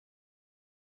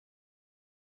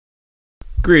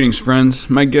Greetings, friends.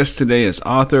 My guest today is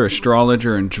author,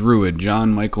 astrologer, and druid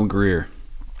John Michael Greer.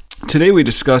 Today we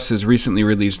discuss his recently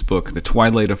released book, The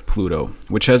Twilight of Pluto,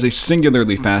 which has a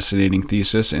singularly fascinating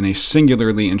thesis and a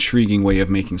singularly intriguing way of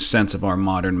making sense of our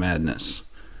modern madness.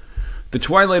 The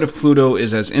Twilight of Pluto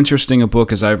is as interesting a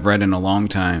book as I've read in a long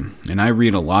time, and I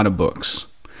read a lot of books.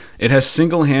 It has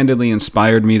single-handedly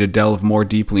inspired me to delve more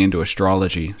deeply into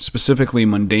astrology, specifically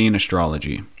mundane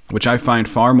astrology, which I find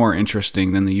far more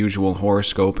interesting than the usual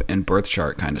horoscope and birth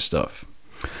chart kind of stuff.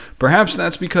 Perhaps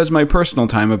that's because my personal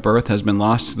time of birth has been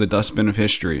lost to the dustbin of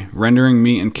history, rendering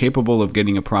me incapable of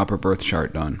getting a proper birth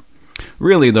chart done.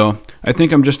 Really, though, I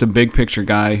think I'm just a big-picture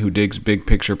guy who digs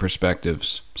big-picture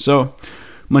perspectives. So,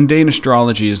 mundane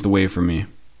astrology is the way for me.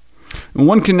 And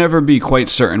one can never be quite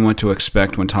certain what to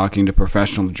expect when talking to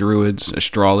professional druids,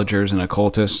 astrologers, and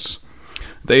occultists.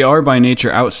 They are by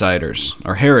nature outsiders,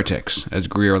 or heretics, as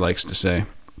Greer likes to say.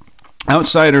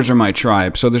 Outsiders are my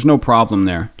tribe, so there's no problem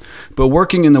there. But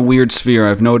working in the weird sphere,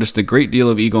 I've noticed a great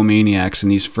deal of egomaniacs in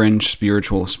these fringe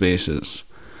spiritual spaces.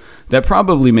 That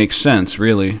probably makes sense,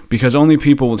 really, because only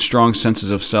people with strong senses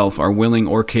of self are willing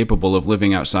or capable of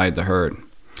living outside the herd.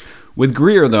 With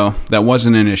Greer, though, that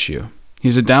wasn't an issue.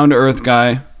 He's a down-to-earth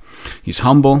guy. He's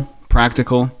humble,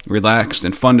 practical, relaxed,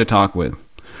 and fun to talk with.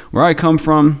 Where I come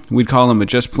from, we'd call him a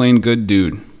just plain good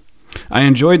dude. I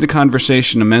enjoyed the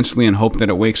conversation immensely and hope that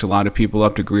it wakes a lot of people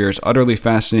up to Greer's utterly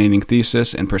fascinating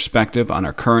thesis and perspective on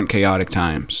our current chaotic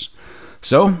times.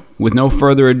 So, with no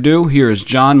further ado, here is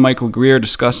John Michael Greer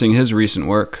discussing his recent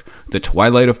work, The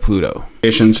Twilight of Pluto.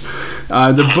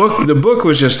 The book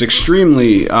was just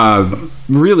extremely,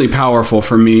 really powerful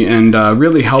for me and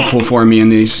really helpful for me in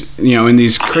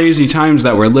these crazy times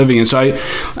that we're living in. So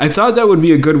I thought that would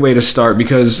be a good way to start,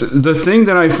 because the thing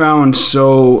that I found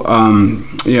so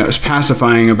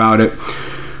pacifying about it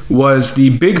was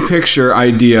the big picture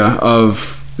idea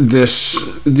of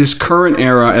this current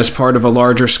era as part of a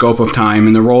larger scope of time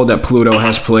and the role that Pluto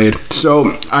has played.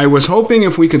 So I was hoping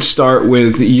if we could start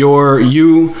with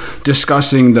you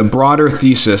discussing the broader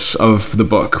thesis of the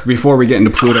book before we get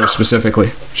into Pluto specifically.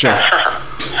 Sure.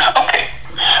 Okay,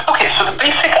 so the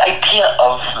basic idea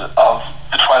of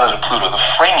the Twilight of Pluto, the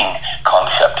framing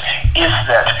concept, is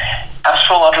that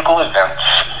astrological events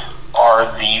are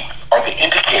the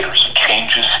indicators of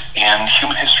changes in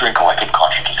human history and collective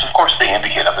consciousness. Of course, they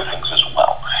indicate other things as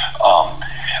well.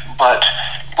 But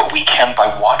we can, by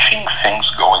watching things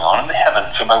going on in the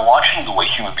heavens and by watching the way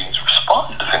human beings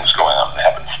respond to things going on in the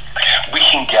heavens, we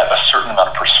can get a certain amount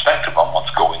of perspective on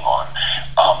what's going on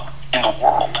in the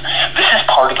world. This is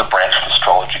part of the branch of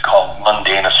astrology called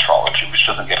mundane astrology, which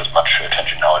doesn't get as much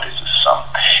attention nowadays as some.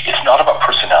 It's not about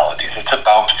personalities. It's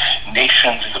about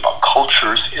nations. It's about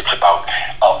cultures. It's about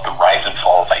the rise and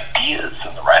fall of ideas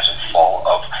and the rise and fall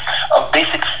of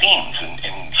basic themes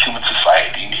in human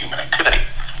society and human activity.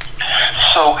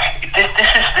 So this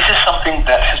is something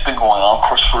that has been going on, of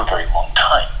course, for a very long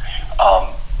time.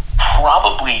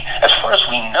 Probably, as far as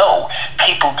we know,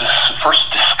 people first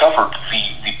discovered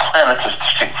the planets as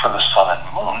distinct from the sun and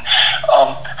moon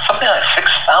something like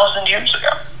 6,000 years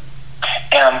ago.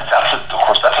 And that's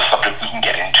a subject we can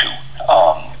get into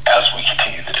as we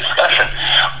continue the discussion.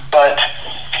 But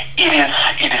it is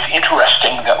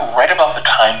interesting that right about the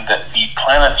time that the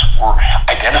planets were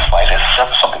identified as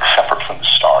something separate from the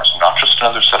stars, not just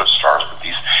another set of stars, but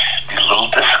these little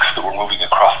disks that were moving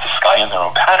across the sky in their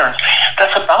own patterns,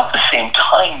 that's about the same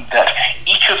time that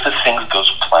each of the things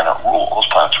those planets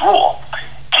rule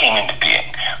came into being.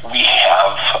 We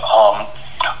have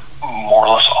more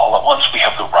or less all at once, we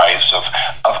have the rise of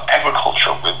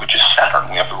agriculture, which is Saturn.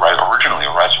 We have originally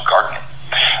a rise of gardening,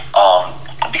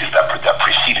 because that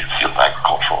preceded field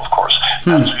agriculture, of course.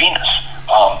 That's Venus.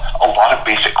 A lot of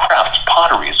basic crafts,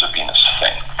 pottery is a Venus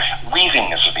thing,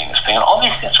 weaving is a Venus thing, and all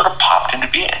these things sort of popped into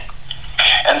being.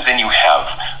 And then you have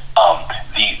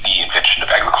the invention of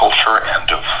agriculture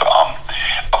and of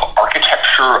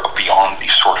architecture beyond the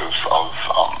sort of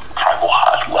tribal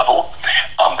hut level.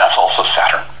 That's also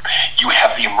Saturn. You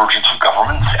have the emergence of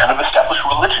governments and of established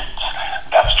religions.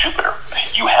 That's Jupiter.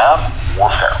 You have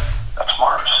warfare. That's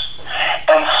Mars.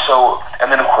 And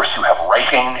then of course you have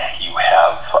writing. You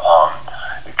have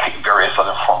various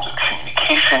other forms of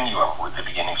communication. You have the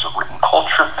beginnings of written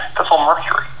culture. That's all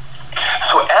Mercury.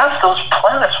 So as those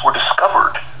planets were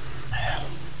discovered,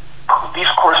 these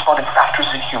corresponding factors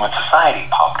in human society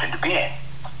popped into being.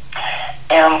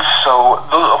 And so,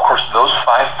 those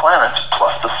 5 planets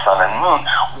plus the sun and moon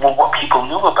were what people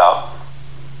knew about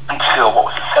until,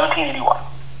 1781.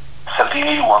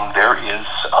 1781, there is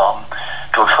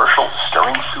George Herschel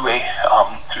staring through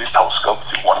his telescope,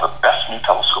 through one of the best new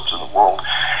telescopes in the world,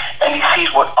 and and he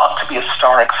sees what ought to be a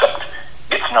star, except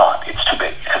it's not. It's too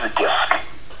big. It's a disk.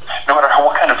 No matter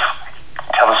what kind of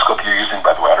telescope you're using,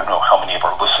 by the way, I don't know how many of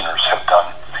our listeners have done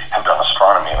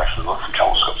astronomy and actually looked through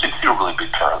telescopes. If you need a really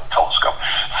big telescope,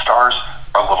 stars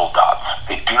are little dots.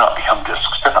 They do not become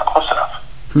disks. They're not close enough.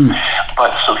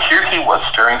 But so here he was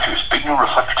staring through his big new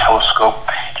reflector telescope,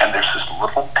 and there's this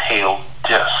little pale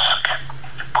disk.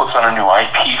 Puts on a new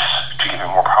eyepiece to give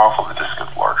him more powerful. The disk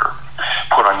gets larger.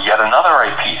 Put on yet another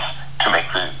eyepiece to make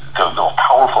the more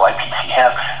powerful eyepiece he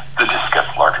has. The disk gets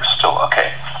larger still.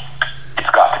 Okay, it's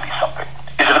got to be something.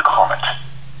 Is it a comet?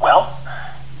 Well,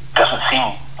 doesn't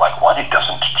seem like one. It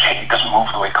doesn't change. It doesn't move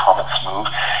the way comets move.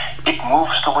 It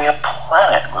moves the way a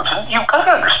planet moves. And you've got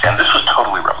to understand, this was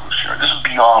totally revolutionary. This is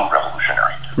beyond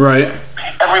revolutionary. Right.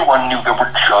 Everyone knew there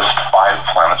were just 5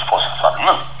 planets plus the sun and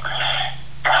moon.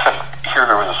 Except here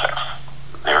there was a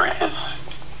 6th. There it is.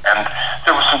 And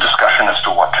there was some discussion as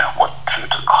to what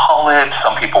to call it.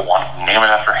 Some people wanted to name it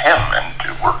after him, and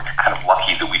we're kind of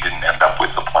lucky that we didn't end up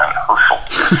with the planet Herschel.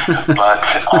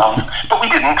 But we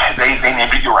didn't. They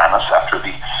named it Uranus after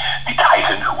the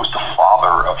Titan who was the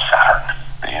father of Saturn.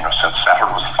 Since Saturn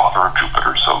was the father of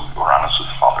Jupiter, so Uranus was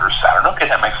the father of Saturn. Okay,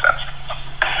 that makes sense.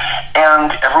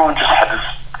 And everyone just had to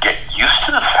get used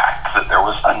to the fact that there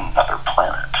was another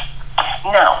planet.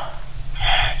 Now,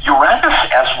 Uranus,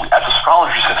 as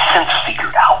astrologers have since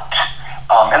figured out,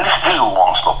 and this is a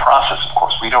long, slow process, of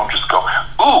course. We don't just go,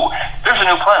 ooh, there's a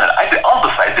new planet. I'll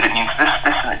decide that it means this,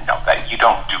 and that. No, you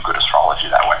don't do good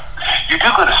astrology that way. You do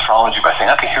good astrology by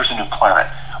saying, okay, here's a new planet.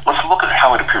 Let's look at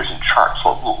how it appears in charts.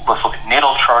 Let's look at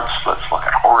natal charts. Let's look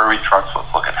at horary charts.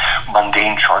 Let's look at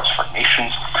mundane charts for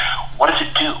nations. What does it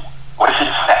do? What does it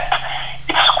affect?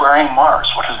 It's squaring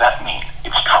Mars. What does that mean?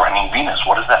 It's trining Venus.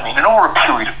 What does that mean? And over a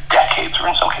period of decades, or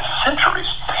in some cases centuries,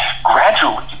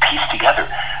 gradually you piece together,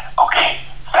 okay,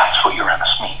 that's what Uranus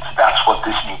means. That's what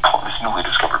this newly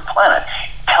discovered planet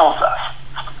tells us.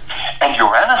 And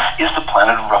Uranus is the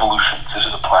planet of revolutions. This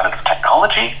is the planet of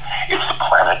technology. It's the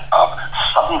planet of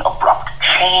sudden, abrupt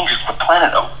change. It's the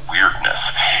planet of weirdness.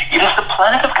 It is the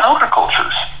planet of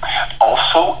countercultures,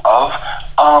 also of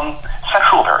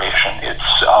sexual variation. It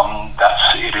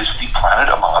is the planet,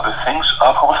 among other things,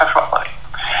 of homosexuality.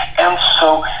 And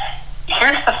so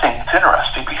here's the thing that's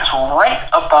interesting, because right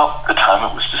about the time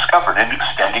it was discovered and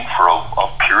extending for a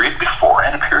period before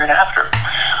and a period after,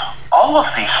 all of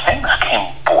these things came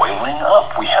boiling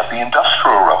up. We had the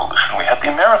Industrial Revolution, we had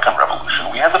the American Revolution,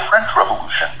 we had the French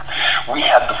Revolution, we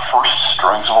had the first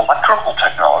stirrings of electrical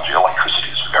technology.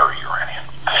 Electricity is very Uranian.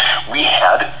 We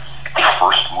had the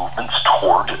first movements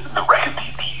toward the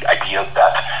idea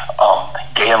that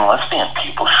gay and lesbian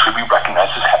people should be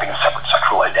recognized as having a separate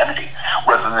sexual identity,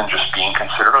 rather than just being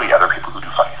considered, oh yeah, they're people who do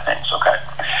funny things, okay?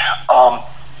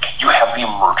 You have the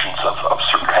emergence of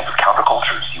certain kinds of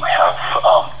countercultures. You have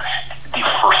the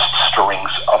first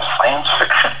stirrings of science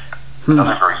fiction,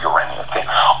 another very Uranian thing.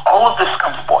 All of this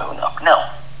comes boiling up. Now,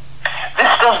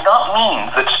 this does not mean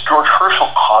that George Herschel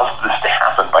caused this to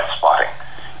happen by spotting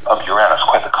of Uranus.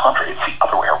 Quite the contrary, it's the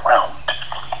other way around.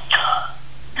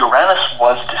 Uranus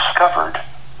was discovered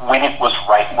when it was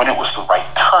the right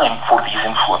time for these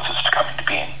influences to come into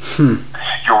being.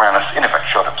 Uranus, in effect,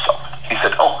 showed himself. He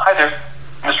said, oh, hi there,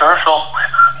 Mr. Herschel,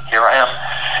 here I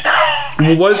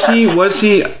am. Was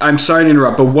he, I'm sorry to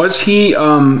interrupt, but was he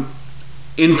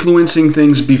influencing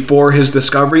things before his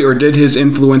discovery, or did his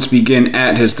influence begin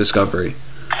at his discovery?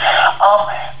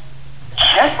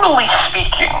 Generally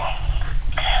speaking,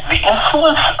 the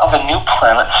influence of a new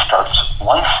planet starts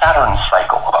one Saturn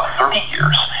cycle, about 30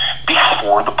 years,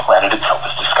 before the planet itself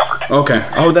is discovered. Okay.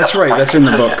 Oh, that's right. That's in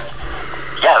the book.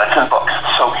 Yeah, that's in the book.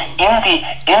 So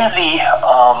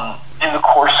in the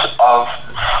course of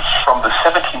from the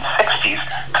 1760s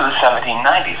to the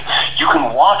 1790s, you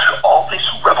can watch all these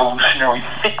revolutionary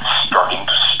things starting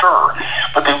to stir,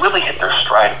 but they really hit their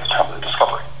stride at the time of the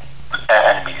discovery,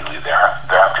 and immediately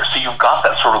thereafter. So you've got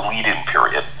that sort of lead-in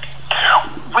period.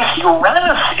 With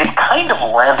Uranus, it kind of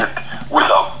landed with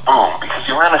a boom, because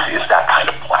Uranus is that kind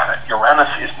of planet.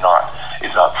 Uranus is not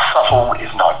subtle,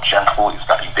 is not gentle, is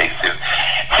not evasive.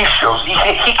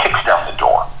 He kicks down the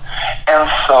door. And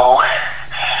so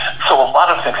a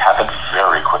lot of things happened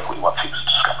very quickly once he was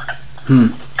discovered.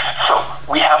 So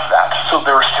we have that. So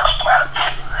there are 6 planets.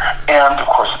 And of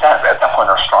course, at that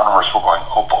point, our astronomers were going,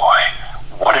 oh boy,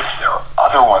 what if there are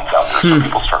other ones out there? So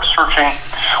people start searching.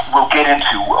 We'll get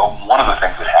into one of the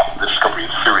things that happened, the discovery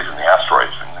of Ceres and the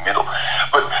asteroids in the middle.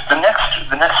 But the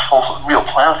next full real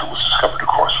planet that was discovered, of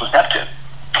course, was Neptune.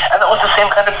 And that was the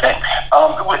same kind of thing.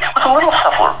 It was a little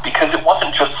subtler, because it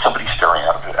wasn't just somebody staring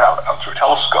out through a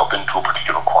telescope into a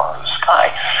particular corner of the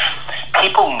sky.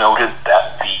 people noted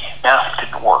that the math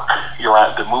didn't work.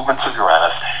 The movements of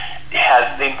Uranus,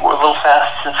 they were a little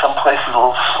fast in some places, a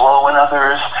little slow in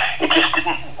others. It just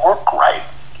didn't work right.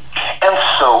 And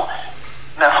so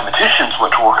mathematicians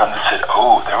went to work on this and said,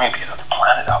 oh, there may be another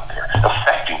planet out there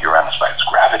affecting Uranus by its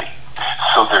gravity.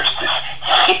 So there's this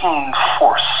hidden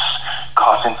force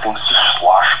causing things to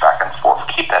slosh back and forth.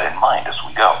 Keep that in mind as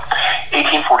we go.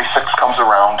 1846 comes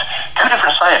around. Two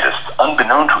different scientists,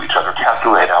 unbeknown to each other,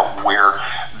 calculate out where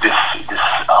this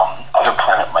other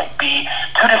planet might be.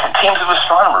 Two different teams of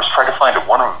astronomers try to find it.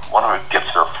 One of it gets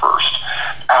there first.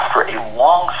 After a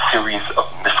long series of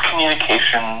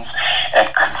miscommunications and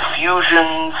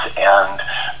confusions and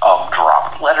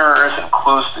dropped letters and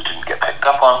clues that didn't get picked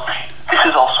up on, this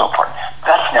is also important.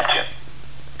 That's Neptune.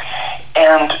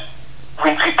 And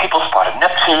when people spotted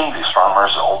Neptune, the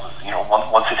astronomers,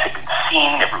 once it had been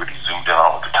seen, everybody zoomed in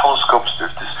on it with their telescopes.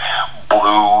 There's this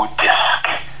blue disk,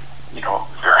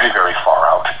 very, very far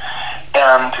out.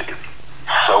 And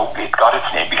so it got its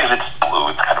name because it's blue,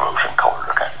 it's kind of ocean colored,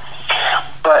 okay?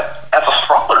 But as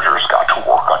astrologers got to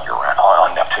work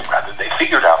on Neptune, they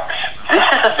figured out this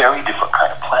is a very different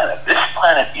kind of planet. This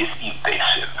planet is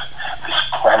evasive. This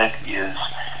planet is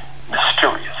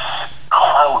mysterious,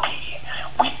 cloudy.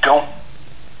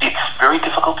 It's very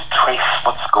difficult to trace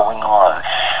what's going on.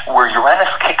 Where Uranus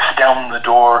kicks down the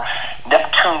door,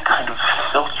 Neptune kind of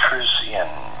filters in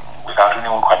without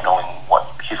anyone quite knowing what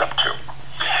he's up to.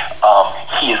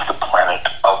 He is the planet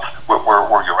of,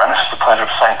 where Uranus is the planet of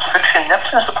science fiction,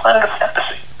 Neptune is the planet of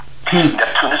fantasy.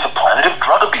 Neptune is the planet of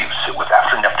drug abuse. It was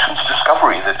after Neptune's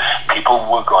discovery that people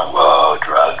were going, whoa,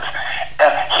 drugs.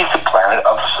 And he's the planet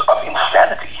of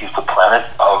insanity. He's the planet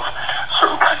of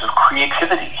certain kinds of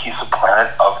creativity. He's the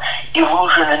planet of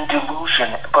illusion and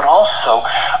delusion, but also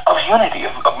of unity,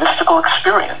 of mystical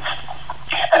experience.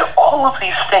 And all of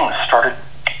these things started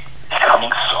becoming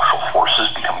social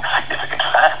forces, becoming significant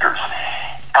factors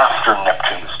after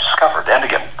Neptune was discovered. And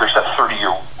again, there's that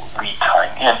 30-year lead time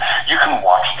in. You can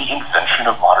watch the invention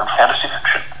of modern fantasy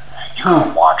fiction. You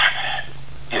can watch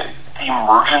the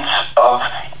emergence of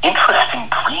interesting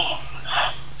dreams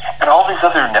and all these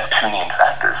other Neptunian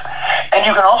factors. And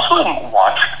you can also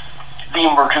watch the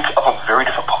emergence of a very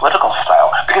different political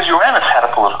style, because Uranus had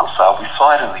a political style. We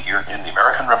saw it in the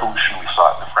American Revolution, we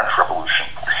saw it in the French Revolution.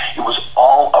 It was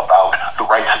all about the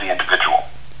rights of the individual.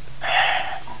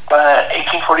 But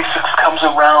 1846 comes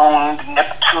around,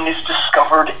 Neptune is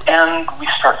discovered, and we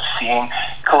start seeing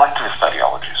collectivist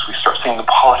ideologies. We start seeing the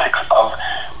politics of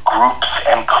groups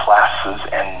and classes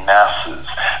and masses.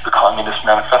 The Communist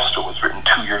Manifesto was written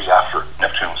 2 years after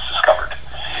Neptune was discovered.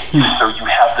 So you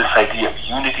have this idea of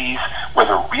unities,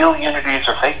 whether real unities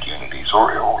or fake unities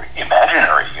or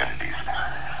imaginary unities,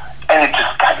 and it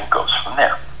just kind of goes from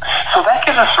there. So that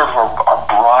gives us sort of a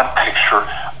broad picture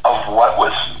of what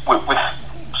was, with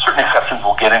certain exceptions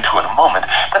we'll get into in a moment,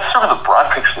 that's sort of the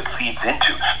broad picture that feeds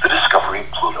into the discovery of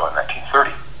Pluto in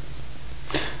 1930.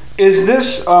 Is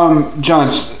this, John,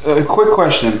 a quick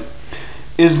question.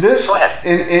 Is this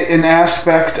an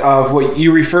aspect of what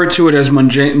you refer to it as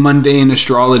mundane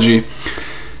astrology?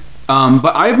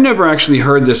 But I've never actually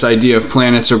heard this idea of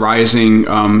planets arising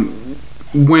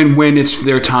when it's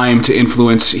their time to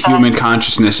influence human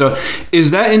consciousness. So is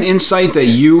that an insight that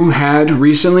you had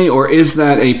recently, or is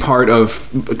that a part of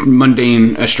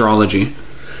mundane astrology?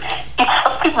 It's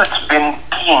something that's been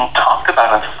being talked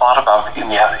about and thought about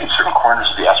in certain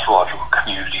corners of the astrological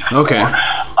community for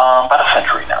about a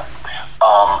century now.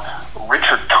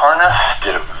 Richard Tarnas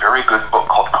did a very good book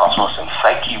called Cosmos and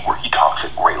Psyche, where he talks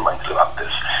at great length about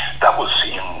this. That was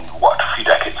in, a few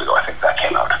decades ago, I think that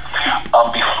came out.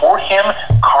 Before him,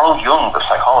 Carl Jung, the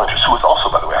psychologist, who was also,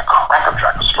 by the way, a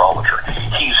crackerjack astrologer,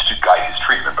 he used to guide his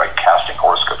treatment by casting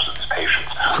horoscopes of his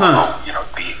patients. Although,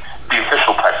 the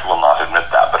official types will not admit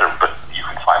that, but you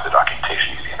can find the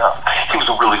documentation easy enough. He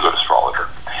was a really good astrologer.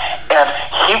 And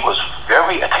he was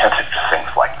very attentive to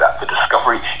things like that.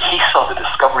 He saw the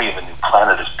discovery of a new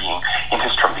planet as being, in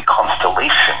his term, the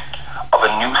constellation of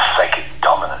a new psychic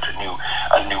dominant, a new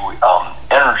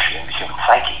energy in the human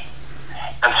psyche.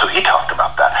 And so he talked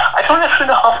about that. I don't actually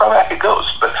know how far back it goes,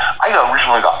 but I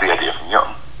originally got the idea from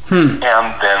Jung. And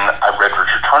then I read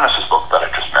Richard Tarnas' book that I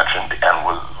just mentioned and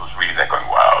was reading that going,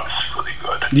 wow, this is really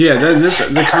good. Yeah,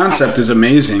 the concept is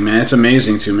amazing, man. It's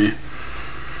amazing to me.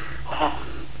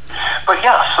 But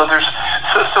yeah, so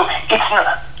it's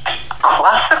not,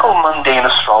 classical mundane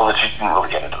astrology didn't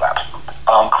really get into that.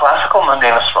 Classical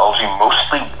mundane astrology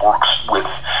mostly works with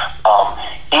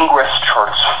ingress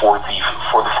charts for the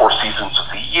 4 seasons of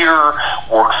the year,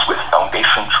 works with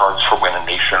foundation charts for when a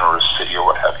nation or a city or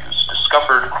what have you is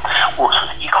discovered, works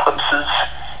with eclipses,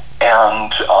 and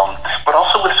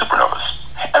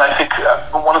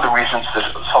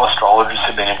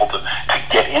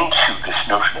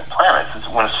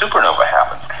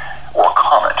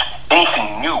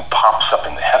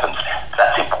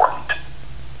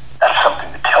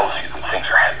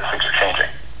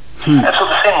And so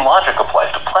the same logic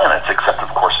applies to planets, except, of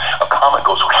course, a comet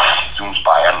goes, zooms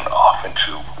by and off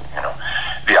into,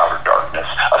 the outer darkness.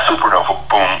 A supernova,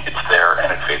 boom, it's there,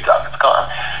 and it fades out, it's gone.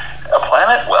 A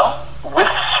planet, well, with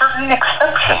certain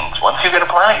exceptions. Once you get a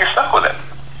planet, you're stuck with it.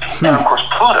 And, of course,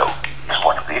 Pluto is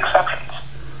one of the exceptions.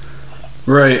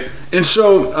 Right. And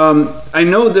so I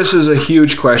know this is a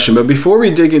huge question, but before we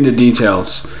dig into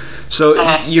details, so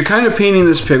you're kind of painting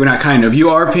this picture, not kind of, you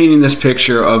are painting this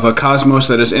picture of a cosmos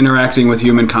that is interacting with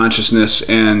human consciousness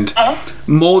and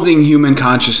molding human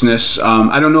consciousness.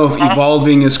 I don't know if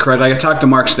evolving is correct. I talked to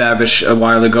Mark Stavish a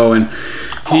while ago, and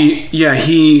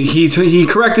he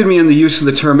corrected me on the use of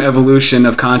the term evolution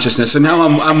of consciousness. So now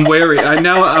I'm wary.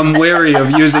 I'm wary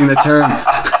of using the term.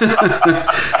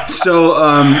 So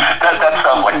that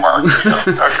sounds like Mark.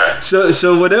 Okay.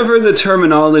 So whatever the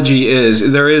terminology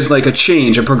is, there is like a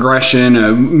change, a progression,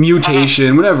 a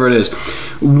mutation, whatever it is.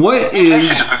 What is?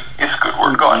 It's a good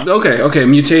word. Go on. Okay,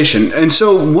 mutation. And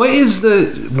so what is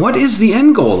the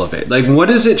end goal of it? Like, what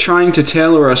is it trying to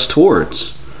tailor us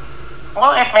towards?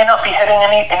 Well, it may not be heading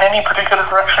in any particular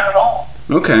direction at all.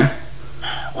 Okay.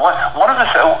 One of the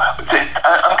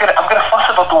I'm gonna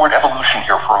fuss about the word evolution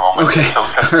here for a moment. Okay. So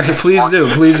all right. Please do.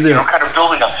 Kind of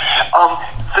building on.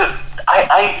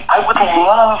 I would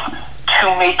love to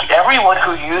make everyone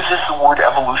who uses the word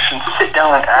evolution sit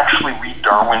down and actually read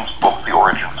Darwin's book, The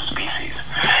Origin of Species,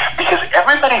 because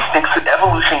everybody thinks that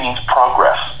evolution means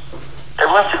progress.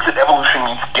 Everyone thinks that evolution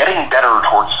means getting better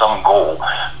towards some goal.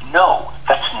 No,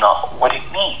 that's not what it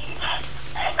means.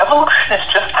 Evolution is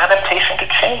just adaptation to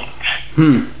change.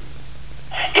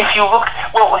 If you look,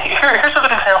 here's a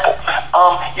good example.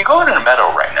 You go in a meadow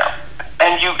right now,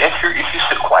 and if you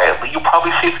sit quietly, you'll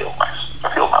probably see a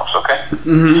field mouse, okay?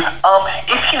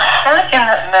 If you sat in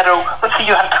that meadow, let's say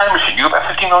you have a time machine, you go back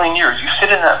 50 million years, you sit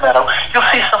in that meadow, you'll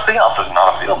see something else. It's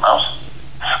not a field mouse.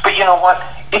 But you know what?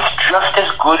 It's just as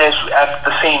good at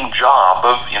the same job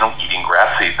of, eating grass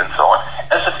seeds and so on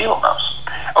as a field mouse.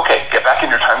 Okay, get back in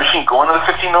your time machine, go another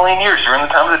 50 million years. You're in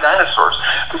the time of the dinosaurs.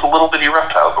 There's a little bitty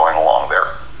reptile going along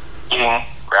there, eating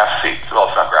grass seeds. Well,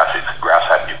 it's not grass seeds. Grass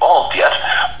hadn't evolved yet,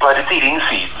 but it's eating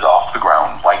seeds off the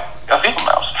ground like a field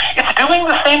mouse. It's doing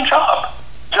the same job,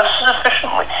 just as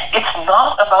efficiently. It's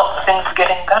not about things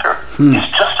getting better.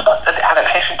 It's just about the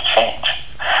adaptation to change.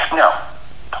 Now,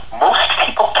 most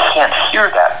people can't hear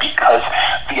that because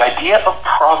the idea of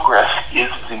progress is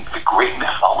the great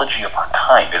mythology of our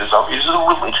time. It is the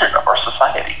religion of our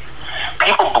society.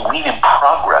 People believe in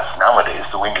progress nowadays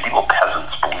the way medieval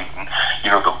peasants believed in,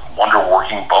 the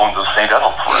wonder-working bones of St.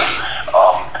 Ethelfrid.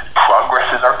 Progress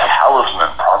is our talisman.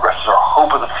 Progress is our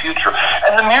hope of the future.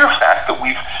 And the mere fact that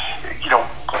we've,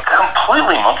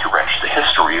 completely monkey-wrenched the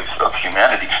history of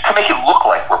humanity to make it look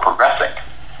like we're progressing.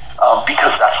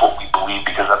 Because that's what we believe,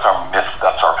 because that's our myth,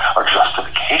 that's our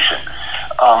justification.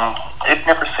 It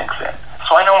never sinks in.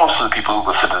 So I know most of the people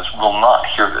who listen to this will not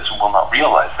hear this, will not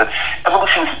realize that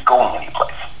evolution isn't going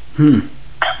anyplace.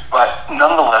 But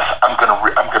nonetheless, I'm going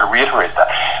to reiterate that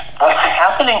what's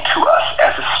happening to us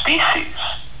as a species,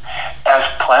 as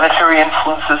planetary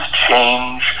influences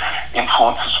change,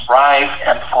 influences rise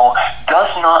and fall,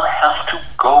 does not have to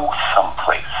go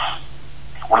someplace.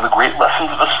 One of the great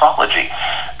lessons of astrology.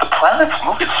 The planets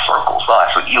move in circles, well,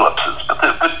 actually ellipses, but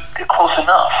they're close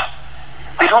enough.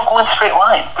 They don't go in straight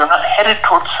lines. They're not headed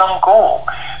towards some goal.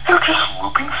 They're just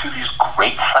looping through these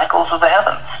great cycles of the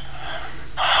heavens.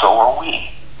 So are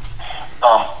we.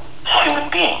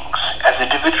 Human beings, as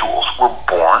individuals, we're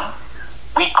born,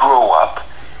 we grow up,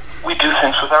 we do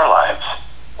things with our lives,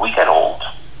 we get old,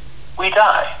 we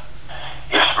die.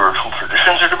 If spiritual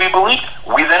traditions are to be believed,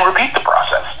 we then repeat the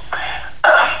process.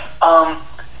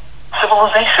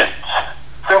 Civilizations,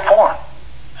 they're born,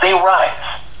 they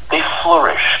rise, they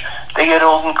flourish, they get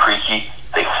old and creaky,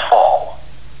 they fall,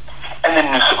 and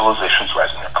then new civilizations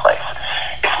rise in their place.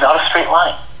 It's not a straight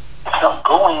line. It's not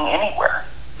going anywhere.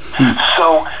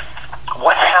 So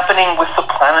what's happening with the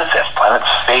planets as planets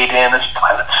fade in, as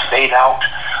planets fade out?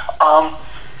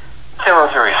 There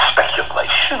are various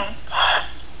speculations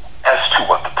as to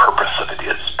what the purpose of it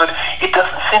is, but it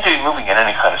doesn't seem to be moving in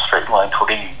any kind of straight line toward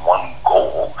any one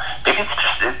goal. Maybe it's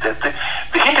just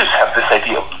the Hindus have this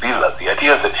idea of lila, the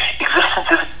idea that existence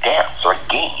is a dance or a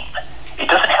game. It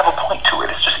doesn't have a point to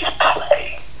it. It's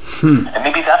play. And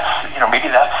maybe that's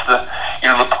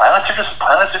the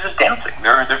planets are just dancing.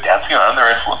 They're dancing around. Their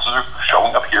influences are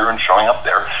showing up here and showing up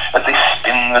there as they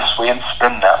spin this way and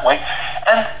spin that way.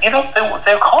 And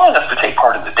they're calling us to take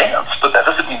part in the dance, but that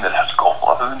doesn't mean that it has to go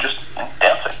other than just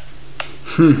dancing.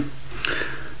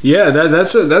 Yeah,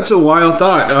 that's a wild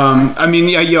thought. I mean,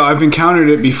 yeah, I've encountered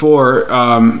it before.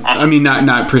 I mean,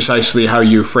 not precisely how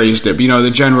you phrased it, but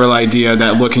the general idea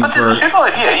that looking but for. The general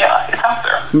idea, yeah, it's out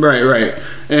there. Right.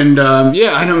 And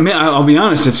yeah, I'll be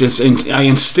honest. I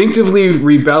instinctively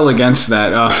rebel against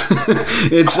that.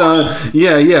 It's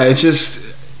yeah. It's just.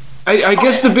 I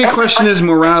guess the big question is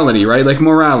morality, right? Like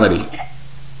morality.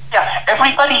 Yeah,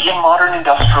 everybody in modern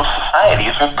industrial society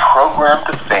has been programmed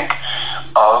to think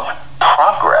of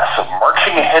progress, of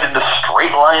marching ahead in a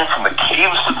straight line from the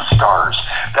caves to the stars.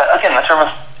 That's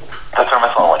our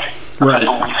mythology. That's right.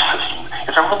 Our belief system.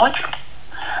 It's our religion.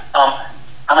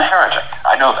 I'm a heretic.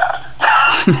 I know that.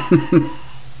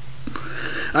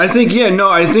 I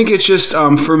think it's just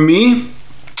for me.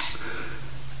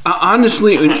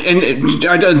 Honestly, and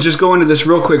I just go into this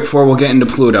real quick before we'll get into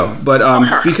Pluto, but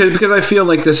sure. because I feel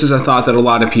like this is a thought that a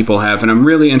lot of people have, and I'm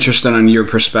really interested on your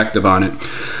perspective on it.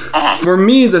 For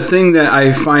me, the thing that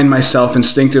I find myself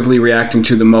instinctively reacting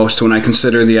to the most when I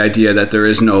consider the idea that there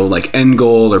is no like end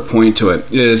goal or point to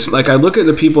it is like I look at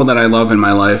the people that I love in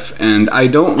my life, and I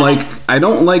don't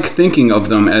like thinking of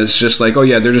them as just like, oh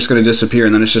yeah, they're just going to disappear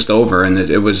and then it's just over, and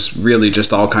it was really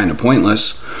just all kind of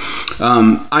pointless.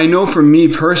 I know for me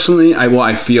personally,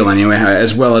 I feel anyway,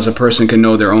 as well as a person can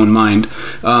know their own mind,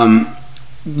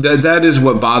 that is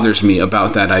what bothers me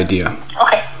about that idea.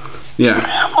 Okay.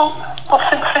 Yeah. Well,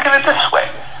 think of it this way.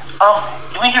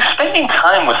 When you're spending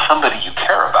time with somebody you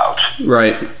care about,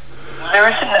 right, there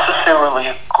isn't necessarily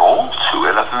a goal to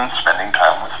it other than spending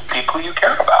time with people you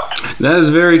care about. That is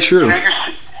very true. You're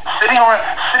sitting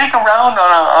around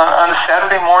on a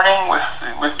Saturday morning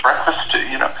with breakfast,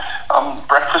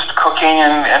 breakfast cooking,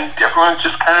 and everyone's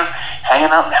just kind of hanging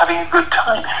out and having a good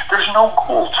time. There's no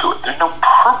goal to it. There's no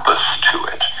purpose to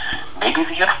it. Maybe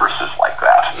the universe is like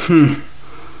that.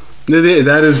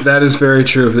 That is very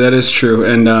true. That is true,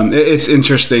 and it's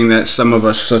interesting that some of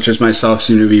us, such as myself,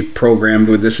 seem to be programmed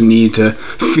with this need to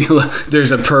feel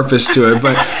there's a purpose to it.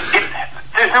 But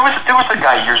there was a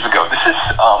guy years ago. This is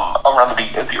around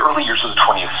the early years of the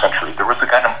 20th century. There was a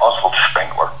guy named Oswald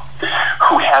Spengler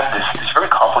who had this very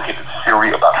complicated theory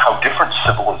about how different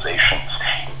civilizations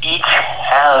each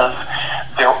have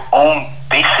their own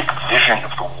basic vision of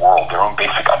the world, their own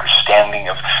basic understanding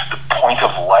of the point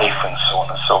of life, and so on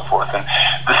and so forth. And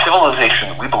the civilization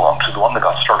that we belong to, the one that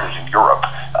got started in Europe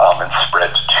and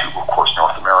spread to, of course,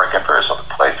 North America and various other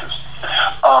places,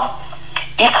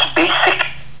 its basic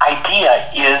idea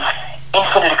is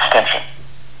infinite extension,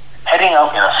 heading out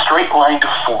in a straight line to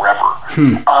forever.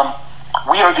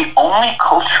 We are the only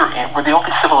culture, we're the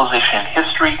only civilization in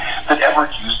history that ever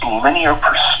used linear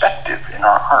perspective in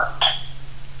our art.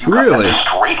 Really? A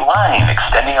straight line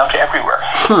extending out to everywhere.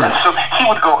 And so he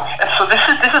would go, and so this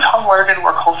is hardwired into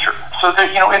our culture. So that,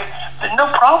 it's no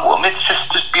problem. It's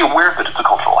just be aware that it's a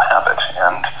cultural habit,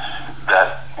 and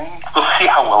that we'll see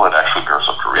how well it actually bears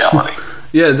up to reality.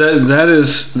 Yeah, that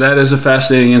is a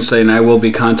fascinating insight, and I will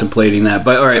be contemplating that.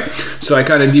 But all right, so I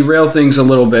kind of derailed things a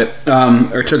little bit,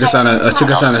 or took us on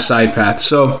a side path.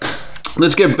 So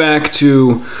let's get back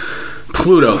to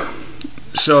Pluto.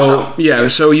 So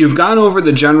so you've gone over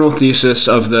the general thesis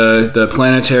of the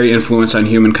planetary influence on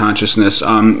human consciousness.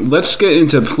 Let's get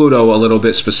into Pluto a little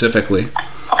bit specifically.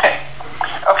 Okay.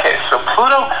 So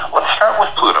Pluto. Let's start with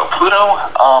Pluto. Pluto.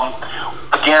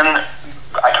 Again,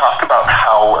 I talked about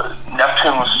how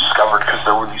Neptune was discovered because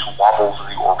there were these wobbles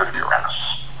in the orbit of Uranus.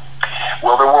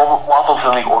 Well, there were wobbles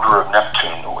in the orbit of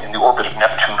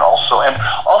Neptune also, and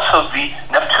also the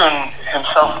Neptune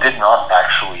himself did not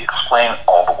actually explain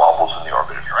all the wobbles in the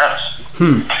orbit of Uranus.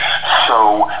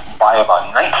 So by about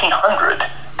 1900,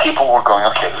 people were going,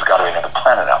 okay, there's got to be another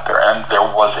planet out there, and there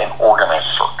was an organized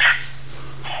search.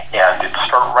 And it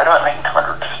started right about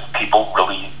 1900. People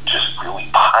really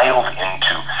piled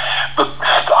into the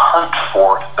hunt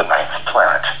for the ninth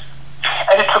planet.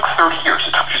 And it took 30 years.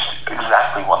 It took just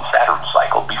exactly one Saturn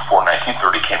cycle before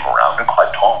 1930 came around and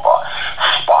Clyde Tombaugh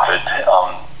spotted,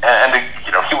 and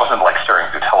he wasn't like staring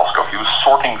through a telescope. He was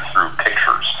sorting through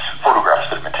photographs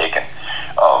that had been taken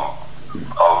of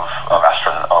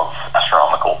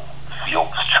astronomical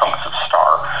fields, chunks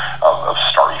of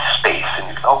starry space, and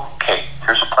you go, okay,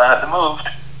 here's a planet that moved.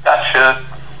 Gotcha.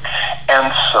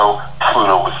 And so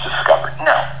Pluto was discovered.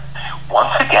 Now,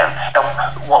 once again,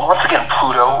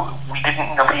 Pluto,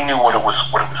 nobody knew what it was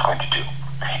going to do.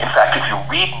 In fact, if you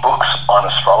read books on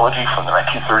astrology from the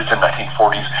 1930s and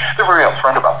 1940s, they're very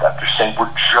upfront about that. They're saying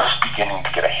we're just beginning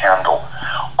to get a handle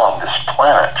on this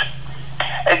planet.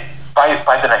 And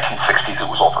by the 1960s, it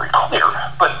was all very clear,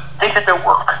 but they did their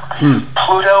work.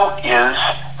 Pluto is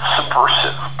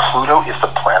subversive. Pluto is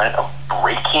the planet of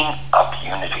breaking up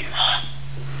unities.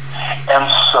 And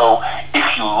so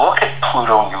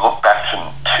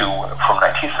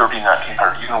 1930,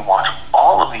 1900, you can watch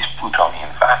all of these plutonian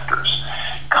factors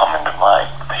come into mind.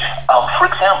 For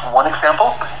example, one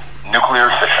example, nuclear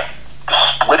fission, the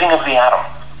splitting of the atom.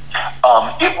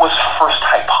 It was first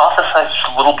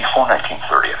hypothesized a little before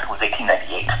 1930. I think it was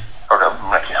 1898 or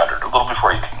 1900. A little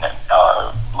before 1900.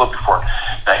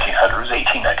 It was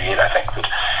 1898. I think that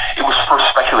it was first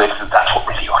speculated that that's what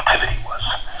radioactivity was.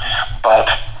 But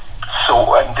so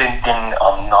then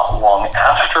not long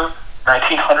after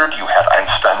 1900, you had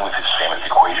Einstein with his famous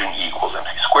equation E equals mc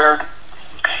squared.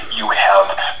 You have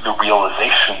the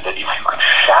realization that if you can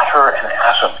shatter an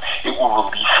atom, it will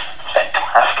release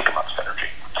fantastic amounts of energy.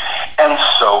 And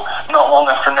so, not long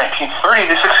after 1930,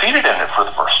 they succeeded in it for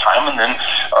the first time, and then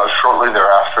shortly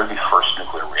thereafter, the first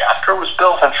nuclear reactor was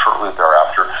built, and shortly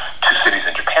thereafter, 2 cities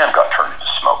in Japan got turned into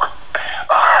smoke.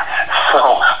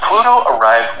 So, Pluto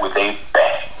arrived with a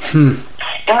bang.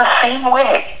 In the same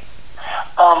way,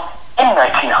 in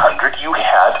 1900, you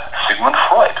had Sigmund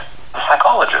Freud, the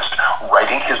psychologist,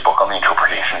 writing his book on the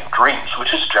interpretation of dreams,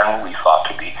 which is generally thought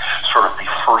to be sort of the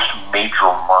first major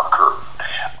marker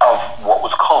of what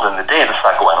was called in the day the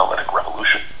psychoanalytic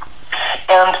revolution.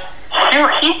 And here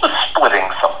he was splitting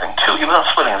something too. He wasn't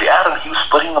splitting the atom, he was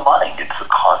splitting the mind into the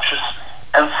conscious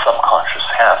and subconscious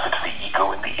halves, into the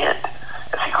ego and the id,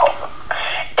 as he called them.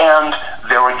 And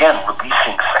they're again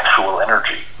releasing sexual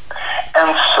energy.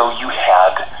 And so you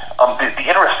had, the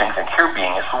interesting thing here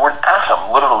being is the word atom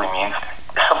literally means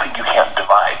something you can't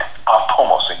divide,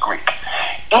 atomos in Greek.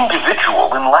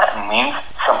 Individual in Latin means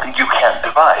something you can't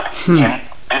divide,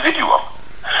 individuum.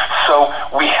 So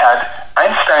we had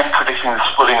Einstein predicting the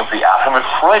splitting of the atom and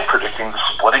Freud predicting the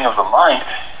splitting of the mind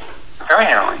very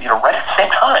nearly, right at the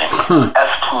same time as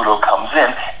Pluto comes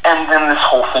in, and then this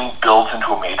whole thing builds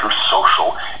into a major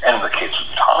social, and in the case of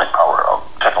atomic power,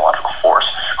 technological force,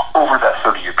 over that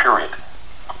 30-year period.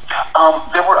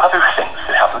 There were other things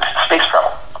that happened. Space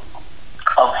travel.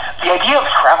 The idea of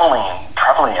traveling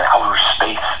in outer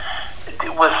space,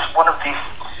 it was one of these,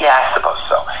 I suppose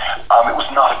so. It was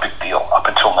not a big deal up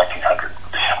until 1900.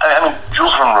 I mean,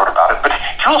 Jules Verne wrote about it, but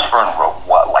Jules Verne wrote,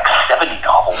 like 70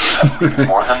 novels, maybe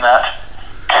more than that?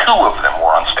 2 of them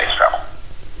were on space travel.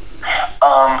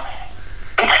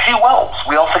 H.G. Wells,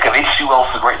 we all think of H.G. Wells,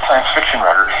 the great science fiction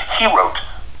writer. He wrote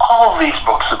all of these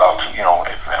books about,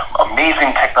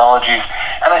 amazing technologies,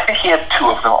 and I think he had 2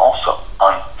 of them also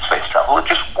on space travel. It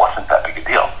just wasn't that big a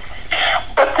deal.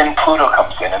 But then Pluto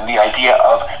comes in, and the idea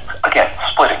of, again,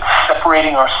 splitting,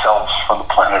 separating ourselves from the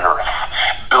planet Earth,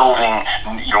 building,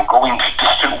 going to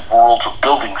distant worlds, or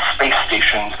building space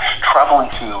stations, traveling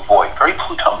through the void, very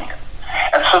Plutonian.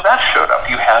 And so that showed up.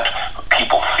 You had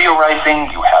people theorizing,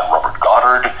 you had Robert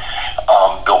Goddard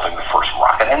building the first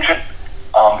rocket engine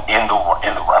in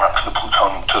the run-up to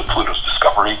Pluto's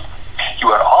discovery.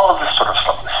 You had all of this sort of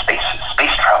stuff.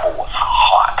 Space travel was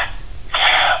hot.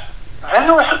 Then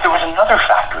there was another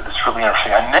factor that's really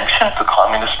interesting. I mentioned the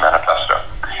Communist Manifesto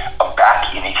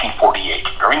back in 1848.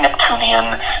 Very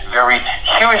Neptunian.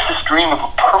 Here is this dream of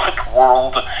a perfect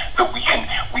world that we can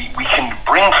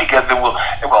bring together. Well,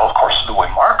 of course, the way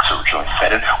Marx originally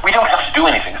said it, we don't have to do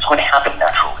anything. It's going to happen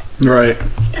naturally. Right.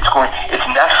 It's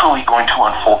naturally going to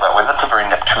unfold that way. That's a very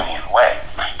Neptunian way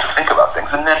to think about things.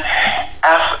 And then,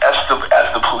 as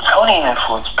the Plutonian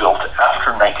influence built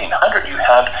after 1900, you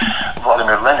had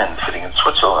Vladimir Lenin sitting in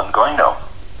Switzerland going, no,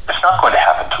 it's not going to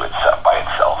happen by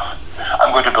itself.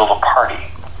 I'm going to build a party.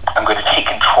 I'm going to take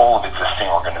control of existing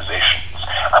organizations.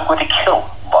 I'm going to kill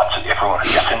lots of everyone who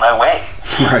gets in my way.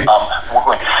 Right. We're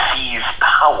going to seize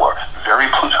power. Very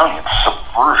Plutonian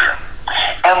subversion.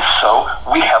 And so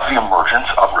we have the emergence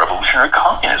of revolutionary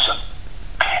communism.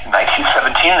 In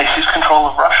 1917, they seized control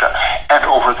of Russia. And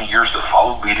over the years that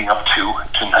followed, leading up to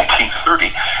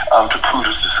 1930, to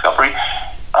Pluto's discovery,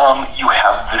 you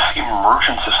have this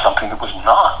emergence of something that was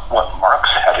not what Marx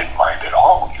had in mind at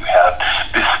all. You had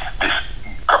this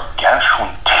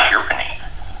gargantuan tyranny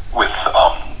with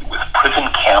prison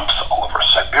camps all over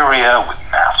Siberia, with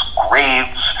mass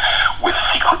graves, with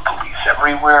secret police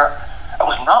everywhere. That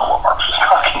was not what Marx was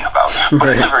talking about, but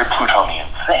right. It's a very Plutonian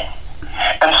thing.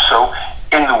 And so,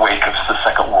 in the wake of the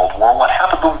Second World War, what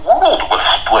happened? The world was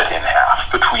split in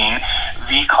half between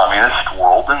the communist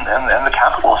world and the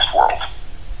capitalist world.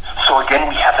 So again,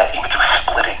 we have that image of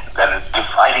splitting, that is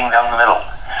dividing down the middle,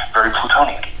 very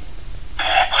Plutonian.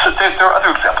 So there are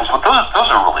other examples, but those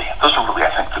are really, I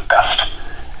think, the best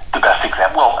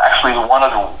example. Well, actually, the one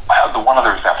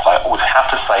other example I always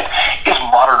have to cite is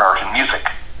modern art and music.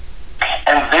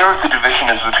 And there, the division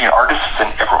is between artists and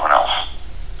everyone else.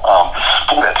 The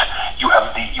split.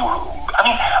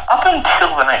 Up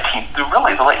until the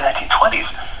late 1920s,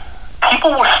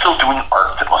 people were still doing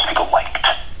art that most people liked.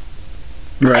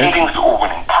 Right. paintings that were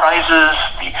winning prizes,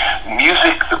 the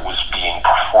music that was being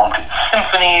performed in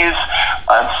symphonies,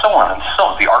 and so on and so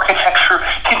on. The architecture,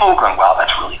 people were going, wow,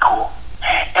 that's really cool.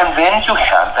 And then you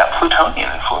have that Plutonian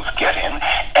influence get in,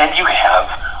 and you have,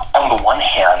 on the one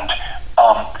hand,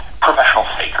 professional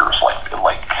fakers like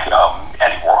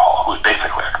Andy Warhol, who was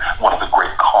basically one of the great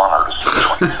con artists of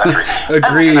the 20th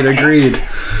century. Agreed.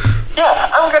 Yeah,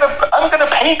 I'm gonna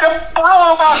paint a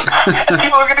Brillo box, and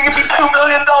people are gonna give me $2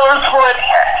 million for it.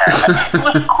 It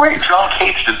was great. John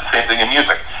Cage did the same thing in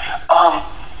music.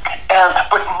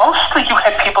 But mostly you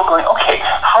had people going, okay,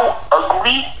 how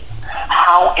ugly,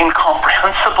 how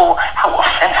incomprehensible, how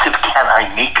offensive can I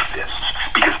make this?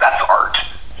 Because that's art.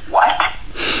 What?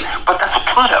 But that's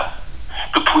Pluto.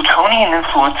 The Plutonian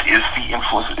influence is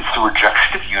the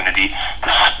rejection of unity,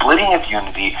 the splitting of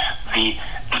unity, the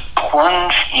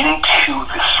plunge into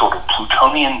this sort of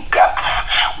Plutonian depth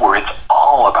where it's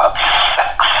all about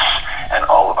sex and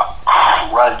all about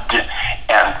crud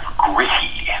and gritty.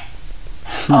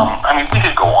 I mean, we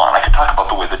could go on. I could talk about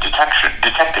the way the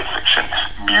detective fiction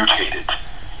mutated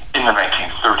in the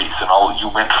 1930s, and you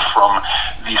went from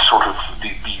the sort of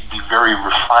the very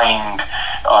refined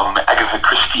Agatha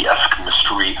Christie-esque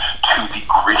mystery to the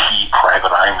gritty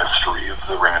private eye mystery of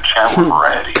the Raymond Chandler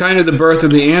variety. Kind of the birth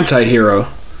of the anti-hero.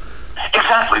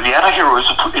 Exactly. The anti-hero is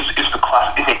a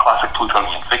classic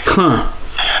Plutonian figure.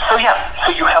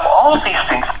 So you have all of these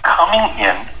things coming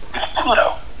in with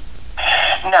Pluto.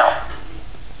 Now,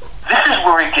 this is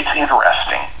where it gets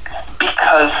interesting,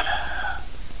 because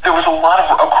there was a lot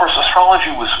of course,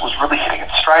 astrology was really hitting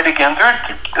its stride again.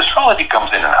 Astrology comes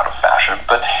in and out of fashion,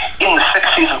 but in the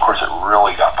 60s, of course, it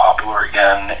really got popular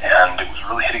again, and it was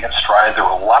really hitting its stride. There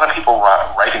were a lot of people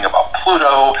writing about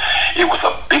Pluto. It was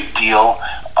a big deal.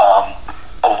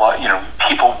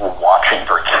 People were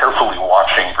very carefully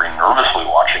watching, very nervously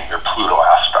watching their Pluto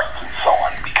aspects and so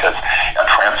on, because a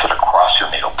transit across your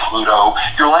natal Pluto,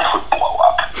 your life would blow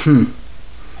up.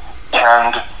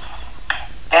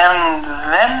 And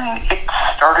then it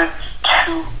started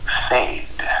to fade.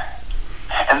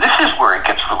 And this is where it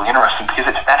gets really interesting, because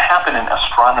that happened in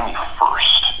astronomy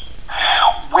first.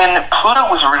 When Pluto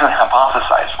was originally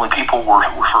hypothesized, when people were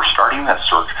first starting that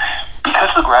search, because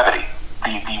of the gravity,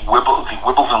 the wibbles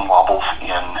and wobbles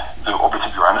in the orbits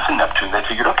of Uranus and Neptune, they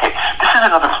figured, okay, this is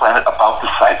another planet about the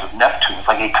size of Neptune. It's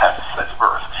like 8 times the size of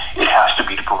Earth. It has to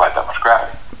be to provide that much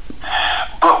gravity.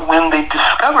 But when they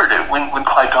discovered it, when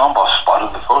Clyde Dombaugh spotted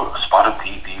the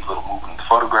little movement in the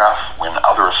photograph, when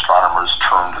other astronomers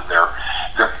turned their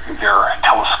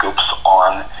telescopes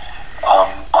on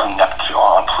Neptune,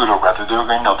 on Pluto rather, they were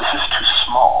going, no, this is too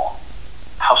small.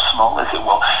 How small is it?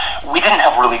 Well, we didn't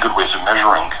have really good ways of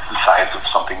measuring the size of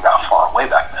something that far away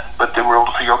back then, but they were able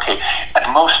to figure, okay, at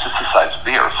most it's the size of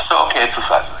the Earth. So, okay, it's the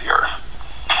size of the Earth.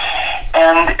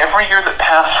 And every year that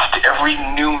passed, every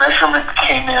new measurement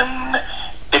came in,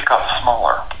 it got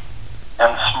smaller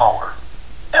and smaller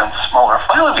and smaller.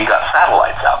 Finally, we got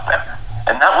satellites out there.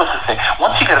 And that was the thing.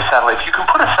 Once you get a satellite, if you can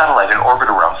put a satellite in orbit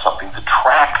around something, the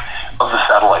track of the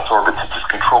satellite's orbit, since it's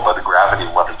controlled by the gravity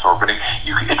of what it's orbiting,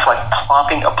 it's like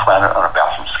plopping a planet on a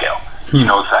bathroom scale. You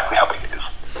know exactly how big it is.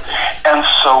 And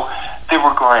so they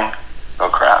were going,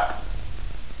 oh crap,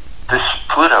 this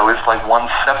Pluto is like 1/7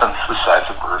 the size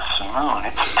of Earth's moon.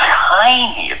 It's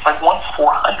tiny. It's like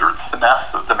 1/400th the mass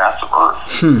of Earth.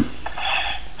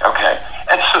 Okay.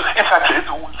 And so, in fact,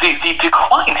 the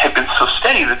decline had been so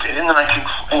steady that in the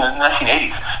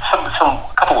 1980s,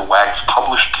 a couple of wags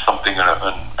published something in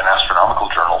an astronomical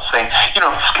journal saying, if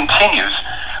this continues,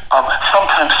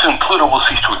 sometime soon Pluto will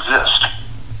cease to exist.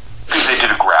 They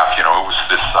did a graph, it was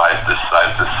this size,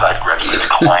 gradually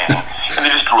declining, and they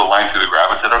just drew a line through the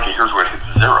graph and said, okay, here's where it hits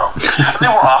 0. And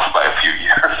they were off by a few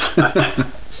years.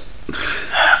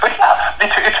 But yeah,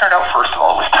 it turned out, first of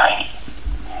all, it was tiny.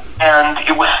 And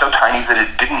it was so tiny that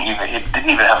it didn't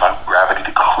even have enough gravity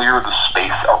to clear the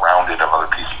space around it of other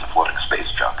pieces of floating space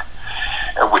junk,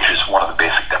 which is one of the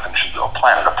basic definitions of a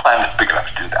planet. A planet is big enough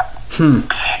to do that.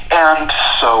 And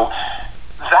so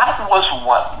that was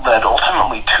what led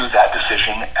ultimately to that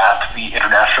decision at the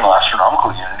International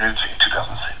Astronomical Union in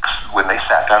 2006, when they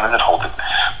sat down and they told it,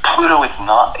 Pluto is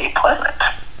not a planet.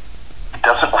 It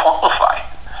doesn't qualify.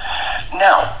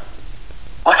 Now,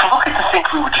 let's look at the things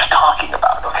we were just talking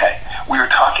about, okay? We were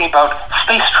talking about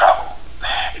space travel.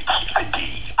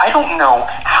 I don't know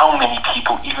how many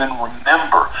people even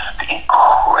remember the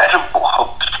incredible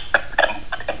hopes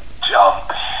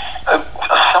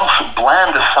and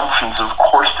bland assumptions of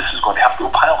course, this is going to have to go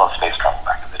pilot on space travel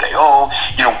back in the day.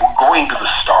 We're going to the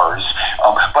stars.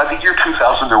 By the year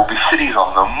 2000, there will be cities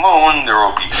on the moon. There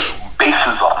will be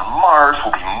bases on Mars.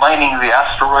 Will be mining the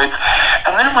asteroids,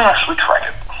 and then we actually tried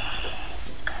it.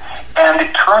 And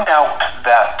it turned out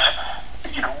that,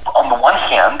 on the one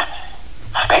hand,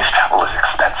 space travel is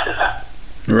expensive.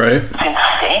 Right. It's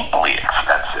insanely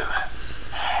expensive.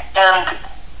 And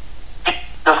it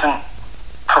doesn't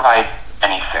provide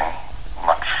anything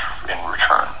much in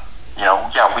return.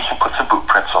 We can put some boot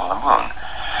prints on the moon.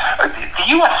 The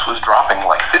U.S. was dropping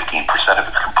like 15% of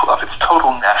its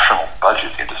total national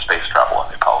budget into space travel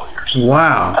in the Apollo years.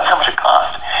 Wow. That's how much it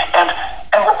cost. And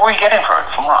what were we getting from it?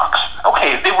 Some rocks.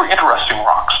 Okay, they were interesting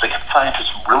rocks. They kept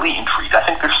scientists really intrigued. I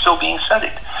think they're still being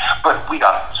studied. But we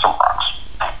got some rocks.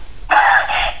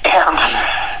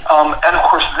 And of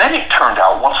course, then it turned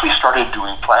out, once we started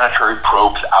doing planetary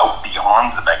probes out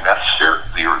beyond the magnetosphere,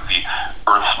 the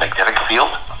Earth's magnetic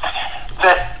field,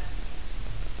 that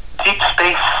deep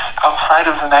space outside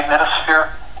of the magnetosphere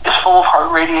is full of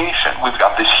hard radiation. We've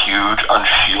got this huge,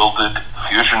 unshielded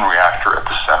fusion reactor at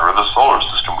the center of the solar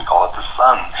system. We call it the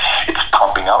sun. It's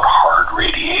pumping out hard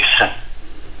radiation.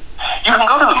 You can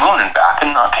go to the moon and back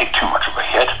and not take too much of a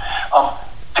hit.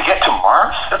 To get to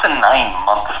Mars, that's a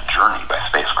 9-month journey by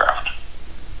spacecraft.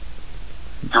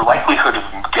 Your likelihood of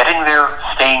getting there,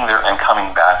 staying there, and coming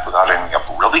back without ending up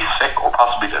really sick or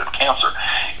possibly dead of cancer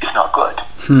is not good.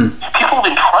 People have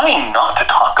been trying not to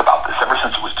talk about this ever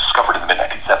since it was discovered in the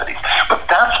mid-1970s, but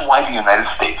that's why the United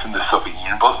States and the Soviet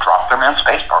Union both dropped their manned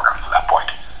space programs at that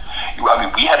point.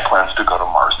 We had plans to go to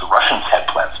Mars. The Russians had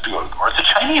plans to go to Mars. The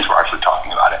Chinese were actually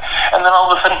talking about it. And then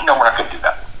all of a sudden, no, we're not going to do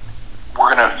that.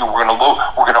 We're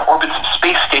gonna orbit some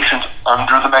space stations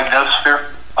under the magnetosphere,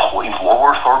 in low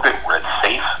Earth orbit where it's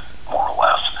safe, more or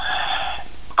less.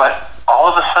 But all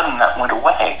of a sudden that went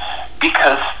away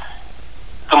because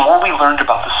the more we learned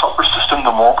about the solar system,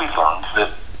 the more we learned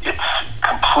that it's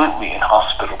completely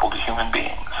inhospitable to human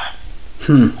beings.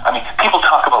 People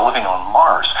talk about living on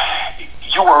Mars.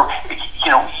 You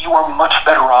are much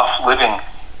better off living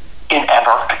in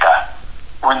Antarctica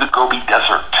or in the Gobi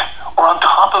Desert or on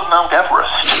top of Mount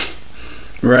Everest.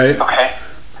 Right. Okay?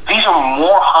 These are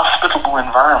more hospitable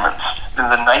environments than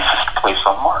the nicest place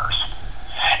on Mars.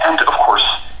 And, of course,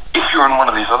 if you're in one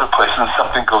of these other places and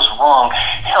something goes wrong,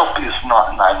 help is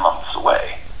not 9 months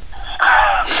away.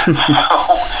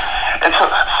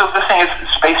 So the thing is,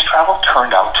 space travel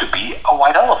turned out to be a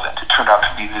white elephant. It turned out to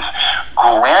be this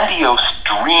grandiose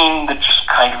dream that just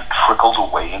kind of trickled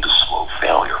away into slow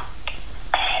failure.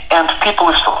 And people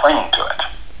are still clinging to it.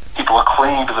 People are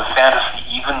clinging to the fantasy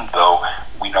even though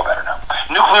we know better now.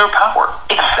 Nuclear power,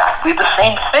 exactly the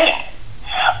same thing.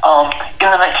 In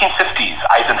the 1950s,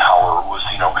 Eisenhower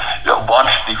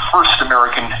launched the first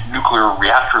American nuclear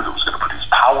reactor that was going to produce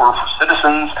power for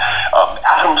citizens,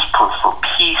 atoms for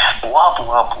peace, blah,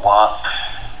 blah, blah.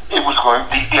 It was going,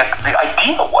 the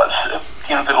idea was,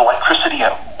 that electricity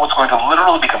was going to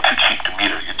literally become too cheap to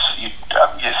meter. You'd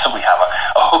simply have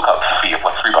a hookup fee of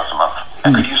like $3 a month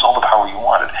and could use all the power you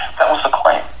wanted. That was the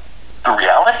claim. The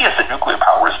reality is that nuclear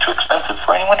power is too expensive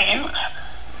for anyone to use.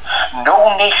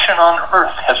 No nation on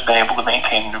Earth has been able to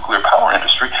maintain a nuclear power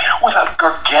industry without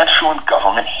gargantuan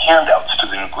government handouts to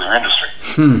the nuclear industry.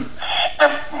 And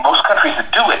most countries that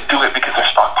do it because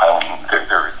they're stockpiling.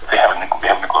 They have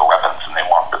nuclear weapons and they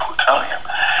want the plutonium.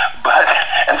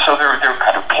 And so they're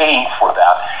kind of paying for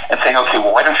that and saying, okay,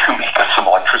 well, why don't you make us some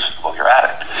electricity while you're at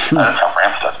it? That's how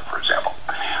France does it, for example.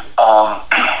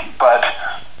 But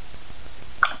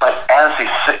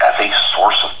as a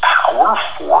source of power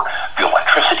for the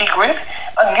electricity grid,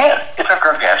 again, it's a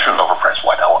gargantuan overpriced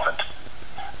white elephant.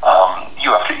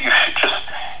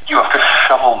 You have to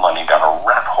shovel money down a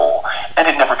rat hole, and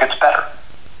it never gets better.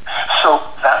 So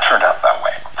that turned out that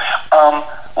way.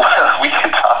 We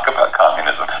can talk about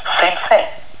communism. Same thing.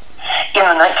 In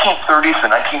the 1930s, the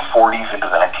 1940s, into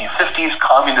the 1950s,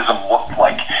 communism looked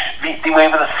like the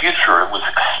wave of the future. It was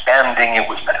expanding, it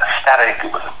was metastatic,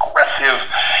 it was aggressive,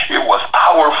 it was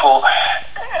powerful,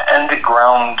 and it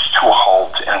ground to a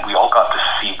halt, and we all got to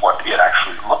see what it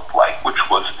actually looked like, which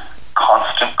was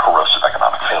constant corrosive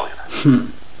economic failure.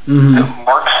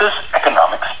 Marxist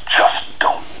economics just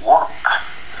don't work.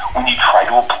 When you try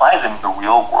to apply them in the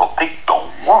real world, they don't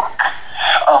work.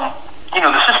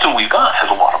 The system we've got has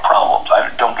a lot of problems.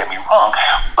 Don't get me wrong,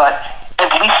 but at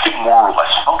least it more or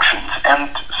less functions, and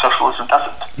socialism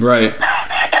doesn't. Right.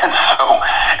 And so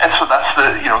that's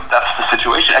the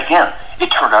situation. Again, it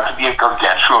turned out to be a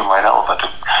gargantuan white elephant,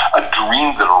 a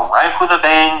dream that arrived with a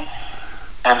bang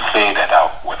and faded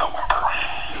out with a whimper,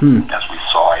 as we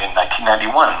saw in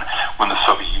 1991 when the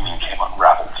Soviet Union came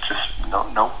unraveled. Just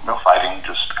no fighting,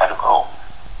 just kind of, oh,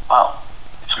 wow,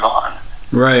 it's gone.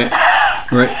 Right.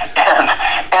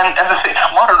 And the thing,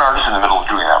 modern art is in the middle of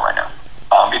doing that right now.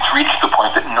 It's reached the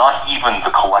point that no not even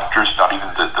the collectors, not even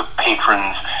the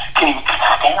patrons can even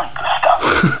stand the stuff.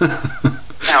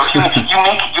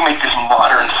 You make this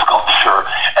modern sculpture,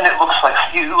 and it looks like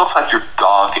your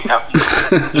dog ate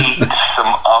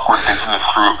some awkward things and then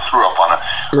threw up on it.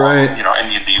 Right. And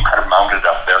you kind of mounted it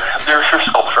up there. There's your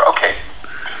sculpture. Okay.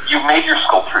 You made your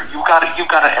sculpture. You got an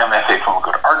MFA from a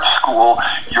good art school.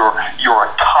 You're a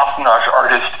top-notch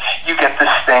artist. You get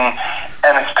this thing,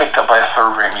 and it's picked up by a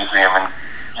third-rate museum, and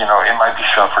it might be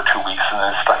shown for 2 weeks, and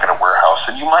then it's stuck in a warehouse,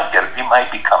 and you might get it. It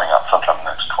might be coming out sometime in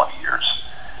the next 20 years.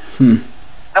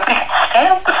 Nobody can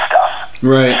stand the stuff.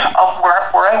 Right.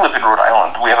 Where I live in Rhode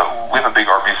Island, we have a big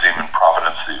art museum in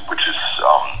Providence, which is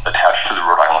attached to the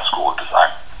Rhode Island School of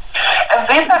Design. And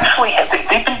they've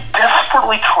been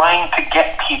desperately trying to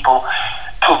get people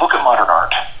to look at modern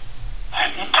art.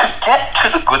 To get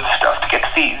to the good stuff, to get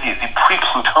to the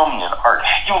pre-Plutonian art,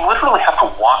 you literally have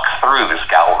to walk through this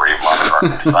gallery of modern art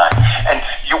and design. And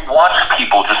you watch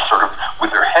people just sort of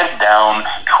with their head down,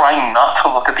 trying not to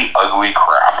look at the ugly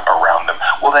crap around them.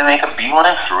 Well, they make a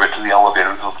beeline through it to the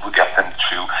elevators that will get them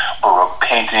to Baroque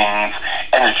paintings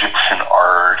and Egyptian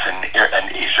art and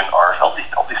Asian art, all these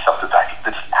stuff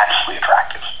that's actually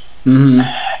attractive. Mm-hmm.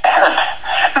 And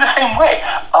in the same way,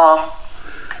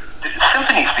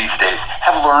 symphonies these days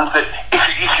have learned that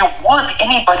if you want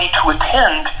anybody to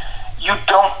attend, you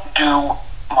don't do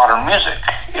modern music.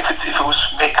 If it was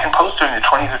composed during the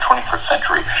 20th or 21st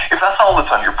century, if that's all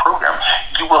that's on your program,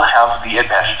 you will have the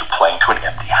advantage of playing to an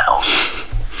empty house.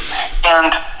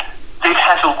 And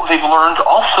they've learned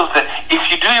also that if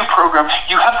you do your program,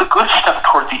 you have the good stuff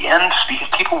toward the end because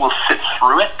people will sit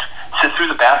through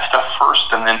the bad stuff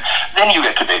first, and then you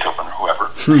get to Beethoven or whoever.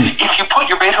 If you put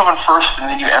your Beethoven first and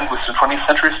then you end with some 20th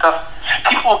century stuff,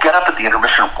 people will get up at the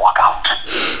intermission and walk out.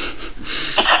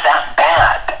 It's that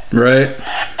bad. Right.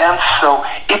 And so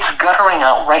it's guttering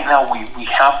out. Right now we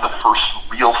have the first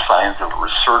real signs of a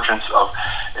resurgence of,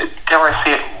 dare I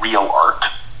say it, real art.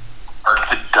 Art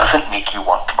that doesn't make you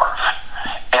want to barf.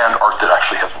 And art that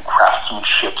actually has some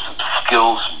craftsmanship, some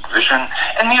skills, some vision,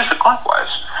 and music likewise.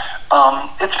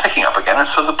 It's picking up again, and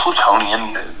so the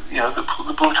Plutonian,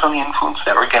 the Plutonian influence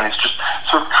there again is just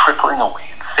sort of trickling away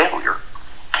in failure.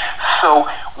 So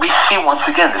we see once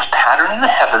again this pattern in the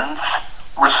heavens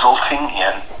resulting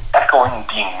in echoing,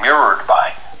 being mirrored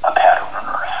by a pattern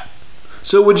on Earth.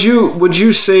 So would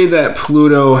you say that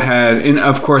Pluto had, and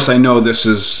of course I know this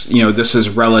is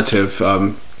relative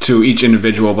to each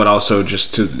individual, but also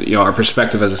just to our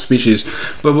perspective as a species.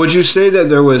 But would you say that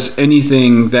there was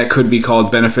anything that could be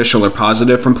called beneficial or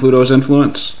positive from Pluto's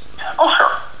influence? Oh sure.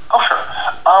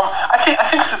 I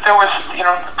think that there was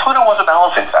Pluto was a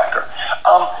balancing factor.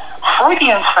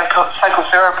 Freudian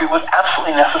psychotherapy was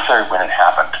absolutely necessary when it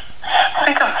happened.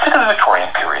 Think of the Victorian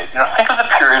period. Think of the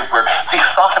period where the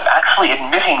thought of actually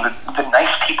admitting that the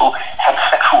nice people had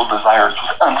sexual desires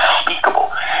was unspeakable.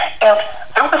 And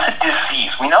there was a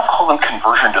disease, we now call them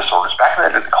conversion disorders, back in the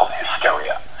day they called it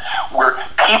hysteria, where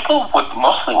people would,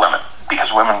 mostly women,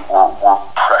 because women were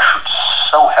pressured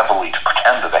so heavily to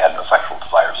pretend that they had no sexual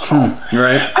desires at all,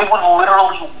 right. They would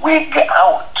literally wig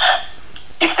out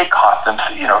if they caught them,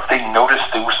 if they noticed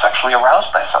they were sexually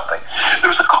aroused by something. There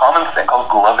was a common thing called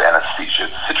glove anesthesia.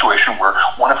 It's a situation where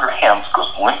one of your hands goes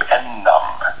limp and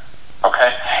numb.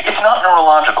 Okay? It's not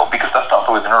neurological because that's not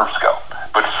the way the nerves go.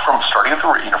 But from starting at the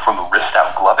from the wrist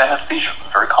out, glove anesthesia was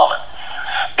very common.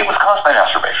 It was caused by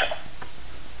masturbation.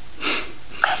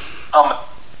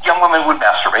 Young women would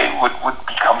masturbate, would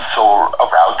become so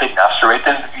aroused, they'd masturbate,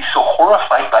 then they'd be so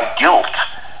horrified by guilt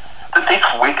that they'd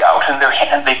wig out and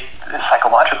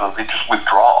psychologically, they just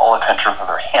withdraw all attention from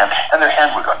their hand, and their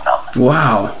hand would go numb.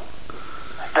 Wow.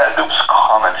 That was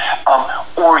common.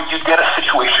 Or you'd get a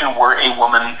situation where a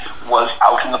woman was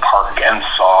out in the park and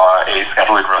saw a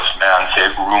scantily dressed man, say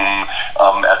a groom,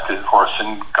 at the horse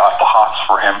and got the hots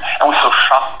for him, and was so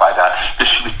shocked by that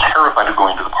she was terrified of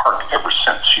going to the park ever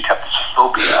since. She'd have this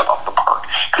phobia about the park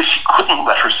because she couldn't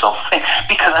let herself think.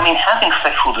 Because, having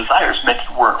sexual desires meant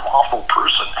you were an awful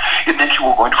person. It meant you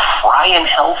were going to fry in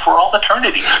hell for all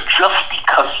eternity just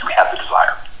because you had the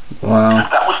desire. Wow.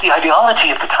 That was the ideology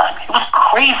at the time. It was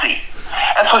crazy.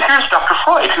 And so here's Dr.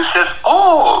 Freud who says,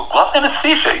 oh, glove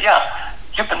anesthesia, yeah,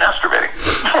 you've been masturbating.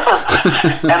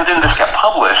 And then this got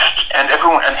published, and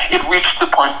it reached the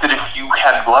point that if you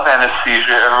had glove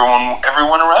anesthesia,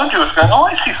 everyone around you was going, oh,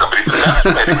 I see somebody who's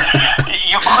masturbating.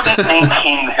 You couldn't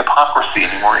maintain the hypocrisy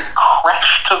anymore. It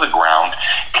crashed to the ground.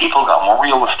 People got more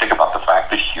realistic about the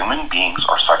fact that human beings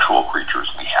are sexual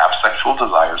creatures. We have sexual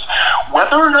desires.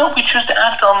 Whether or not we choose to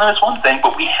act on them is one thing,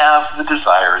 but we have the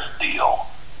desires deal.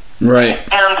 Right.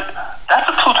 And that's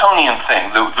a Plutonian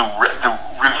thing. The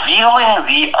revealing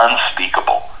the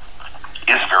unspeakable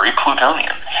is very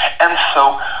Plutonian. And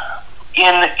so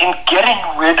in getting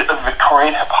rid of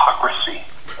Victorian hypocrisy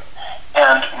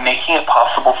and making it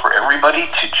possible for everybody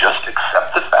to just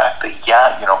accept the fact that,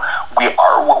 yeah, we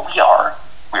are what we are.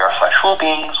 We are sexual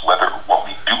beings. Whether what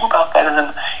we do about that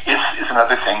is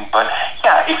another thing. But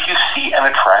yeah, if you see an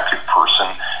attractive person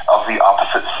of the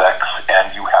opposite sex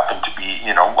and you happen to be,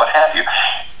 what have you,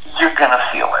 you're gonna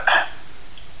feel it.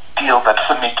 That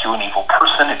doesn't make you an evil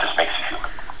person. It just makes you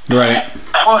human. Right.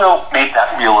 Pluto made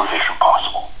that realization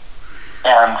possible.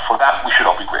 And for that, we should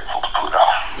all be grateful to Pluto.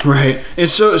 Right. And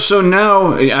so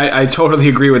now, I totally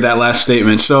agree with that last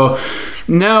statement. So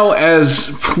now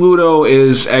as Pluto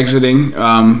is exiting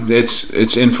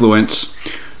its influence,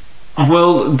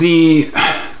 will the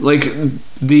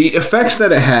effects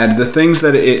that it had, the things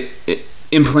that it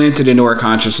implanted into our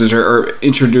consciousness or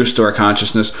introduced to our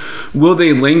consciousness, will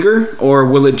they linger or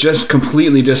will it just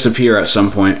completely disappear at some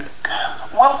point?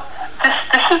 Well,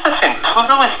 this is the thing.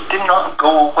 Pluto did not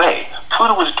go away.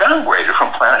 Pluto was downgraded from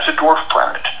planet to dwarf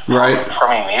planet. Right.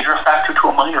 From a major factor to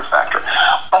a minor factor.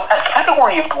 But that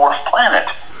category of dwarf planet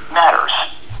matters.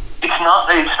 It's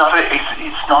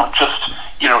not just,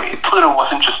 Pluto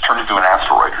wasn't just turned into an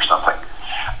asteroid or something.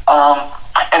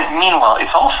 And meanwhile,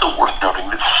 it's also worth noting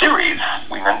that Ceres,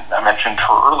 I mentioned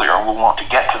her earlier, and we'll want to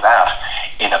get to that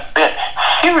in a bit.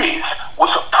 Ceres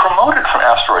was promoted from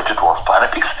asteroid to dwarf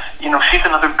planet because, she's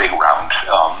another big round,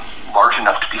 large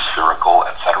enough to be spherical,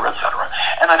 etc., etc.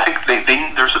 And I think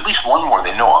there's at least one more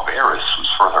they know of, Eris,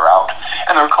 who's further out.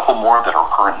 And there are a couple more that are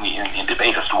currently in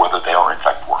debate as to whether they are in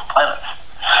fact dwarf planets.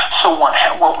 So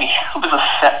what we have is a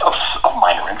set of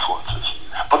minor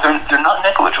influences, but they're not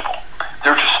negligible.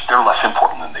 They're less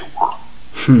important than they were.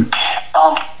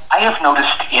 I have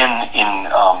noticed in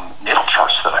natal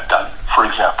charts that I've done, for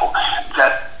example,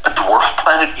 that a dwarf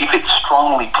planet, if it's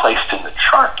strongly placed in the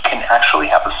chart, can actually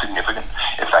have a significant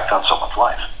effect on someone's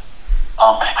life.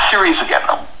 Ceres again.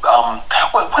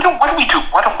 What do we do?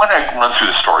 Why don't I run through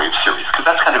the story of Ceres, because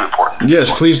that's kind of important. Yes,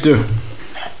 please do.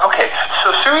 Okay,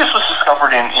 so Ceres was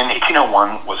discovered in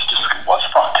 1801. Was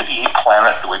thought to be a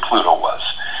planet the way Pluto was.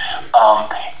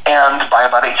 And by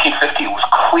about 1850, it was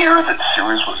clear that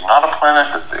Ceres was not a planet,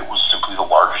 that it was simply the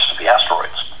largest of the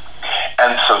asteroids.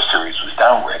 And so Ceres was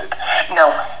downgraded.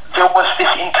 Now, there was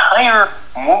this entire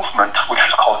movement, which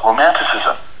is called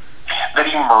Romanticism,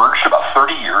 that emerged about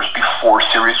 30 years before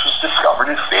Ceres was discovered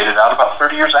and faded out about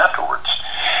 30 years afterwards.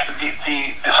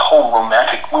 This whole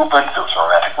romantic movement, there was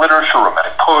romantic literature,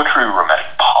 romantic poetry, romantic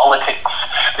politics.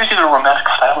 There's even a romantic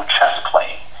style of chess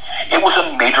playing. It was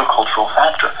a major cultural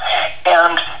factor.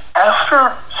 And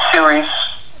after Ceres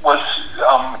was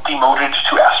demoted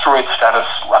to asteroid status,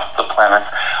 left the planet,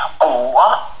 a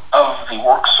lot of the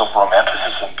works of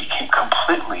Romanticism became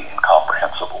completely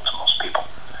incomprehensible to most people.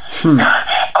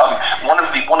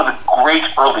 One of the great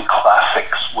early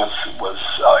classics was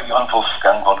Johann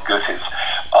Wolfgang von Goethe's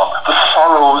The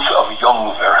Sorrows of Young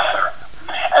Werther,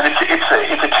 and it's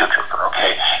a tearjerker.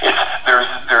 Okay,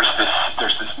 there's this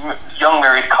young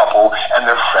married couple and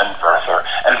their friend Werther,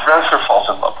 and Werther falls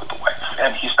in love with the wife,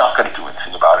 and he's not going to do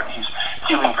anything about it. He's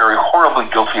feeling very horribly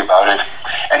guilty about it,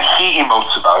 and he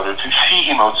emotes about it, and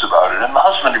she emotes about it, and the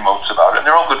husband emotes about it, and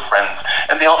they're all good friends,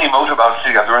 and they all emote about it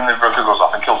together, and then Werther goes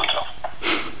off and kills himself.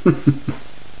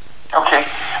 Okay,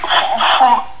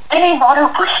 from any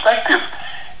modern perspective,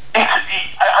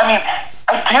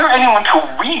 I dare anyone to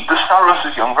read The Sorrows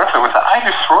of Young Werther without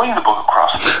either throwing the book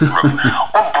across the room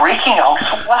or breaking out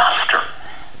into laughter,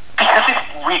 because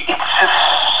it's just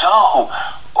so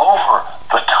over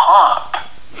the top.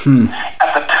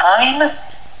 At the time,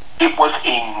 it was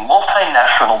a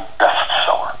multinational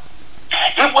bestseller.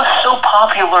 It was so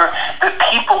popular that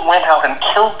people went out and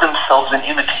killed themselves in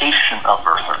imitation of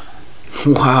Werther.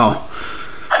 Wow.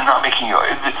 I'm not making you.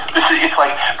 This is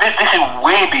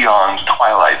way beyond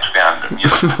Twilight's fandom.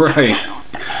 Right.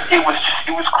 It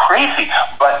was crazy,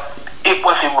 but it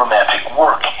was a romantic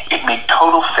work. It made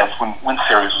total sense when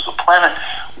Ceres was a planet.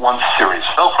 Once Ceres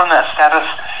fell from that status,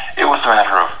 it was a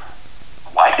matter of,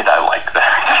 why did I like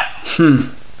that?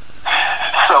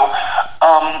 So,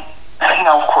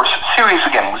 now of course, Ceres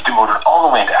again was demoted all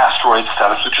the way into asteroid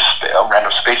status, which is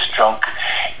random space junk,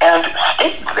 and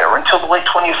stayed there until the late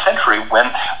 20th century when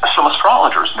some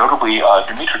astrologers, notably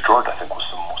Dimitri George, I think was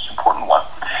the most important one,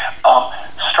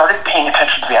 started paying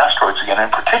attention to the asteroids again, in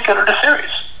particular to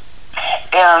Ceres.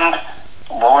 And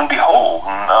lo and behold,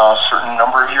 a certain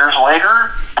number of years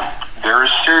later, there is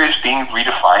Ceres being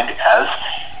redefined as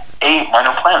a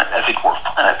minor planet, as a dwarf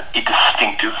planet, a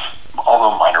distinctive,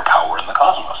 although minor power in the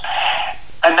cosmos.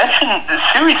 I mentioned that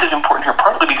Ceres is important here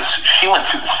partly because she went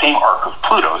through the same arc of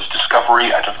Pluto's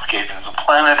discovery, identification as a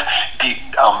planet,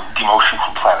 demotion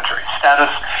from planetary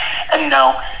status, and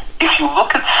now if you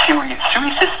look at Sirius,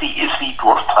 Sirius is the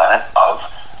dwarf planet of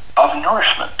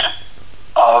nourishment,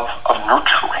 of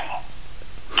nurturing.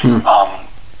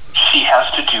 She has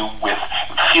to do with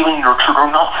feeling nurtured or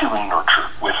not feeling nurtured,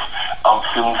 with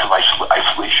feelings of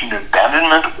isolation and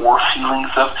abandonment, or feelings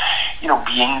of,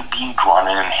 being drawn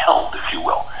in and held, if you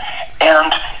will.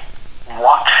 And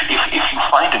watch, if you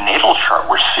find a natal chart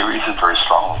where Sirius is very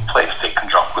strongly placed, they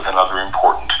conjunct with another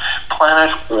important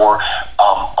planet, or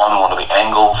on one of the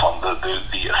angles, on the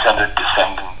ascendant,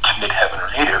 descendant, midheaven, or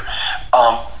nadir,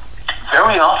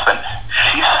 very often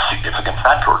she's a significant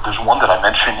factor. There's one that I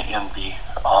mention in the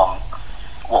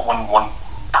one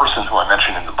person who I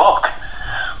mentioned in the book,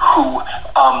 who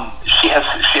she has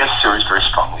Sirius very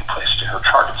strongly placed in her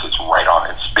chart.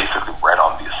 It's basically right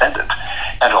on the ascendant,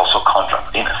 and also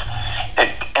conjunct Venus.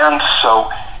 And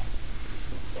so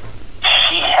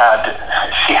she had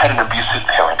an abusive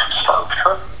parent who starved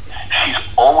her. She's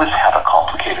always had a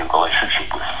complicated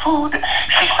relationship with food.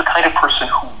 She's the kind of person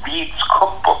who reads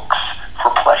cookbooks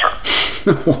for pleasure.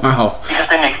 Wow. Because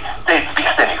they make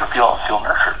her feel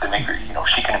nurtured. They make her,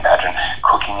 she can imagine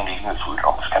cooking and eating the food and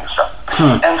all this kind of stuff.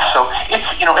 And so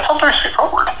it's all very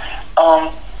straightforward.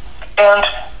 And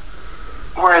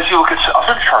whereas you look at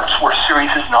other charts where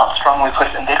Sirius is not strongly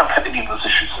placed, and they don't have any of those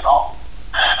issues at all.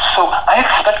 So I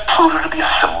expect Pluto to be a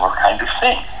similar kind of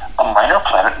thing. A minor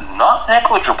planet, not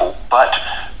negligible, but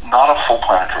not a full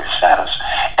planetary status.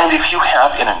 And if you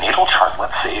have in a natal chart,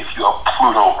 let's say if you have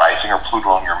Pluto rising or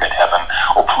Pluto in your midheaven,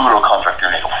 or Pluto conjunct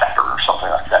your natal sector or something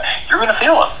like that, you're going to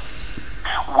feel it.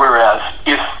 Whereas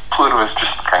if Pluto is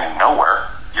just kind of nowhere,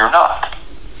 you're not.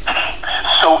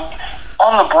 So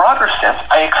on the broader sense,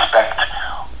 I expect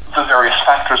the various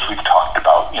factors we've talked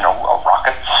about,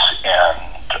 rockets and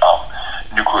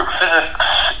nuclear physics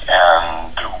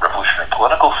and revolutionary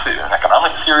political and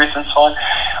economic theories and so on,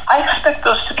 I expect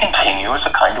those to continue as a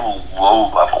kind of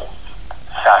low-level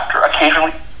factor,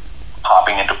 occasionally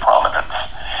popping into prominence.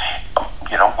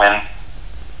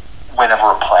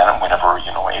 Whenever a planet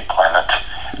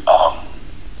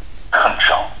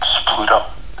conjuncts Pluto,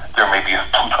 there may be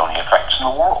Plutonian effects in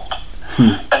the world,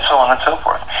 and so on and so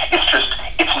forth.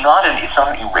 It's not an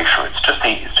erasure. It's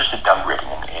just a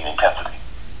downgrading in intensity.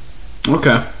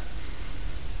 Okay.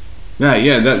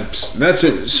 Yeah, that's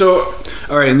it. So,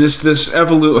 all right, in this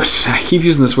evolution, I keep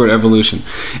using this word evolution.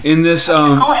 In this,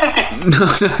 Go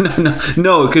ahead.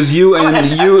 no, because you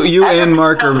and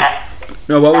Mark are.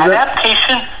 No, what was that?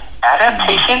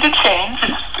 Adaptation to change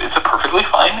is a perfectly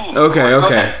fine meaning.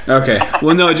 Okay.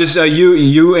 Well, no, just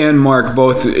you and Mark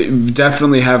both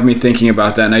definitely have me thinking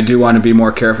about that, and I do want to be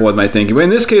more careful with my thinking. But in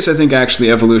this case, I think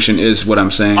actually evolution is what I'm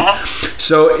saying.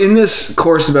 So in this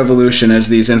course of evolution, as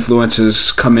these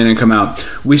influences come in and come out,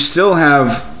 we still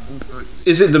have.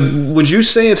 Would you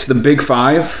say it's the big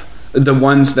five? The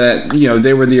ones that,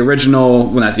 they were the original,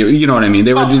 well, not the, you know what I mean,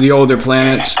 they were the older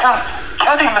planets.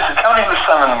 Counting the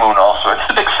sun and the moon also, it's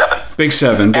the big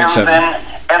seven. Big seven.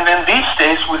 And then these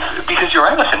days, because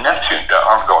Uranus and Neptune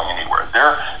aren't going anywhere,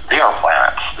 they are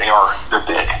planets. They're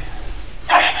big.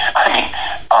 I mean,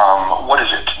 what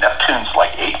is it? Neptune's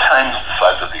like 8 times the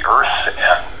size of the Earth,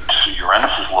 and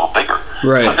Uranus is a little bigger.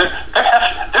 Right. So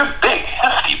they're big,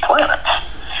 hefty planets.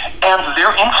 And their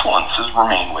influences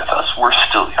remain with us. We've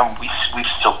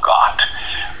still got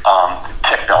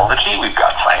technology. We've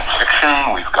got science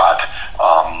fiction. We've got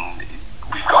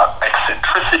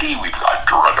eccentricity. We've got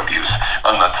drug abuse.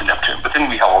 And that's Neptune. But then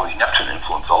we have all the Neptune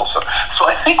influence also. So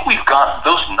I think we've got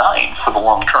those 9 for the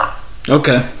long term.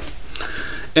 Okay.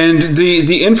 And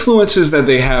the influences that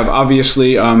they have,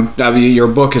 obviously, your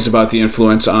book is about the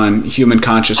influence on human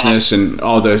consciousness and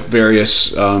all the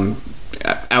various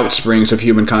outsprings of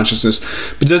human consciousness.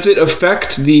 But does it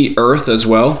affect the Earth as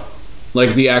well?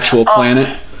 Like the actual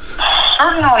planet?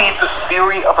 Certainly the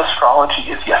theory of astrology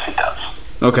is yes, it does.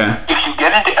 Okay. If you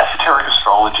get into esoteric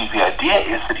astrology, the idea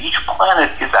is that each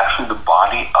planet is actually the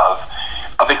body of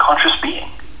a conscious being.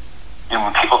 And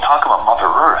when people talk about Mother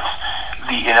Earth,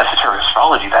 in esoteric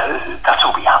astrology, that's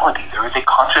a reality. There is a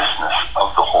consciousness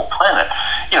of the whole planet,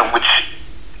 which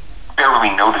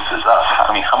barely notices us.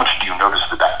 I mean, how much do you notice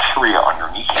the bacteria on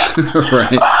your kneecap?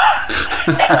 Right.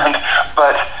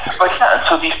 But yeah,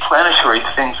 so these planetary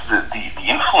things, the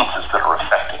influences that are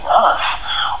affecting us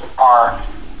are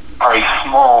a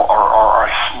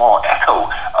small echo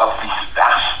of these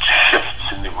vast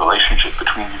shifts in the relationship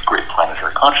between these great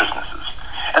planetary consciousnesses.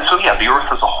 And so, yeah, the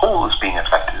Earth as a whole is being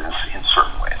affected in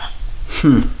certain ways.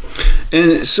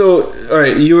 And so, all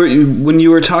right, when you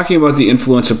were talking about the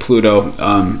influence of Pluto,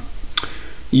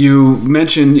 you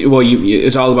mentioned, well,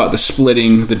 it's all about the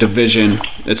splitting, the division,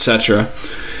 etc.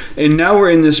 And now we're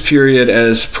in this period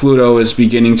as Pluto is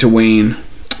beginning to wane.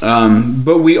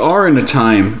 But we are in a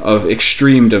time of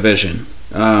extreme division,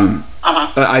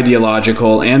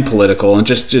 ideological and political, and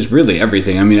just really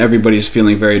everything. I mean, everybody's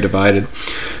feeling very divided.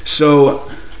 So,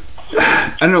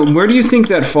 I don't know, where do you think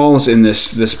that falls in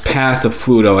this path of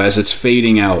Pluto as it's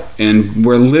fading out, and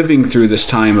we're living through this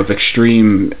time of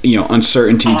extreme,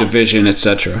 uncertainty, division,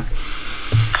 etc.?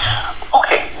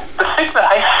 Okay, the thing that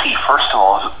I see, first of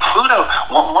all, is that Pluto,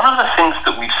 one of the things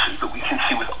that we can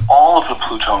see with all of the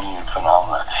Plutonian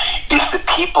phenomena is that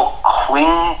people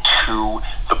cling to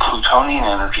the Plutonian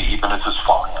energy even as it's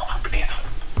falling out from beneath them.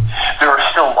 There are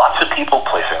still lots of people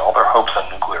placing all their hopes on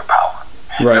nuclear power.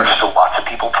 Right. There are still lots of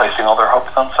people placing all their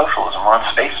hopes on socialism or on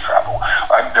space travel.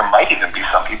 There might even be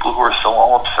some people who are still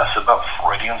all obsessed about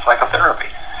Freudian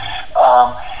psychotherapy.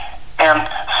 And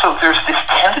so there's this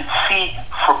tendency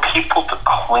for people to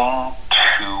cling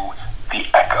to the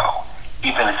echo,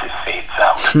 even as it fades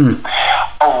out.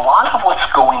 A lot of what's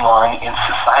going on in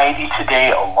society today,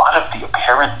 a lot of the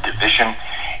apparent division,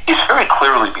 is very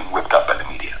clearly being whipped up by the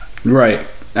media. Right,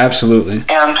 absolutely.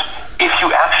 And if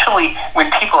you actually, when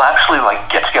people actually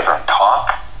get together and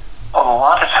talk, a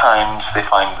lot of times they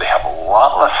find they have a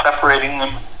lot less separating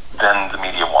them than the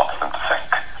media wants them to think.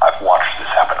 I've watched this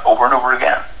happen over and over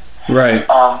again. Right.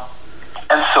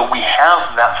 And so we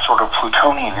have that sort of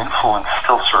Plutonian influence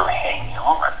still sort of hanging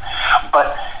on.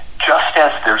 But just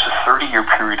as there's a 30-year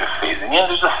period of phasing in,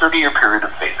 there's a 30-year period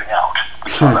of phasing out.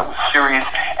 We saw that with Ceres,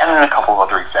 and then a couple of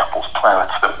other examples,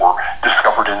 planets that were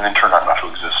discovered and then turned out not to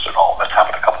exist at all. That's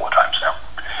happened a couple of times now.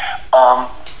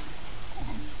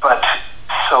 But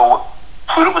so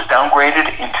Pluto was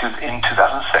downgraded in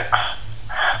 2006.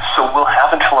 So we'll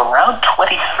have until around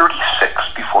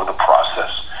 2036 before the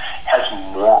process has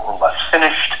more or less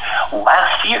finished.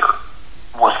 Last year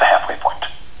was the halfway point.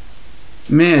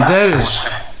 Man,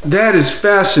 that is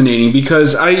fascinating,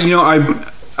 because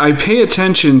I pay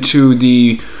attention to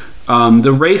the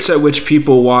rates at which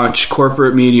people watch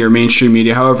corporate media or mainstream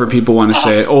media, however people want to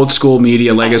say it, old school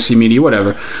media, legacy media,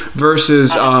 whatever,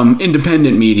 versus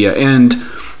independent media. And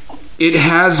it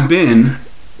has been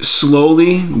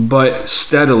slowly but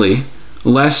steadily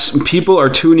less people are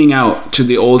tuning out to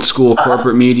the old school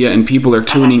corporate media, and people are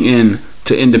tuning in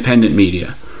to independent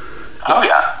media. Oh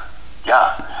yeah.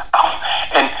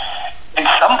 And in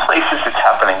some places it's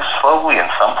happening slowly, in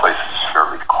some places it's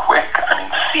fairly quick. I mean,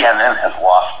 CNN has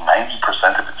lost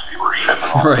 90% of its viewership in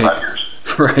all 5 years.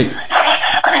 Right.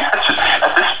 I mean, that's just,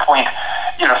 at this point,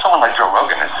 someone like Joe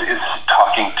Rogan is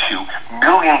talking to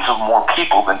millions of more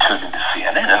people than tuned into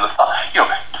CNN. And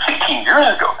 15 years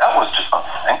ago, that was just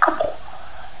unthinkable.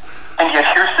 And yet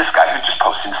here's this guy who's just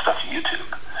posting stuff to YouTube.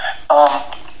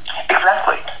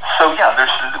 Exactly. So yeah,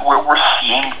 we're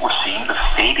seeing the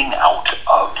fading out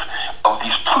of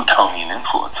these Plutonian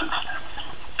influences,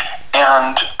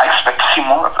 and I expect to see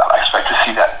more of that. I expect to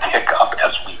see that pick up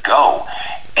as we go,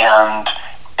 and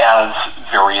as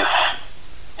various,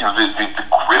 the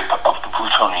grip of the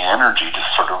Plutonian energy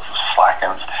just sort of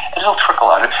slackens, and it'll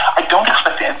trickle out. I don't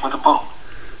expect to end with a boom.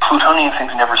 Plutonian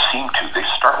things never seem to. They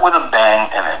start with a bang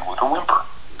and end with a whimper.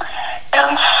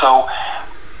 And so,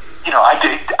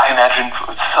 I imagine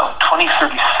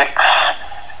 2036,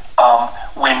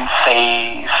 when,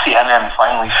 say, CNN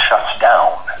finally shuts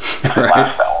down, if it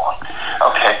lasts that long.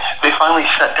 Okay, they finally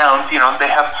shut down, they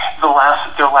have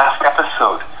their last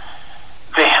episode.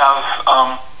 They have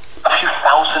a few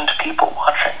thousand people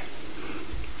watching.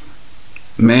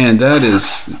 Man, that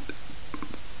is...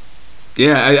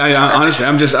 Yeah, I honestly,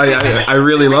 I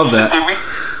really love that.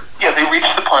 They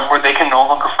reached the point where they can no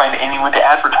longer find anyone to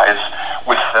advertise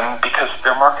with them because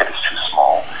their market is too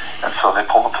small, and so they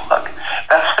pull the plug.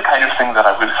 That's the kind of thing that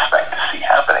I would expect to see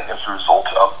happening as a result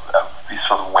of the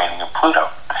sort of waning of Pluto.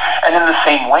 And in the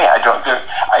same way, I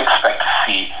expect to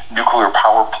see nuclear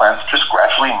power plants just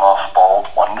gradually mothballed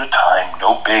one at a time.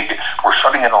 No big, we're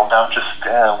shutting it all down.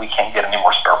 We can't get any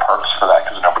more spare parts for that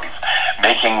because nobody's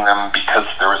making them, because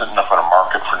there isn't enough of a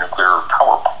market for nuclear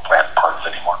power plant parts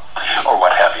anymore, or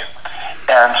what have you.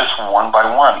 And just one by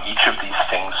one, each of these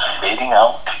things fading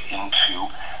out into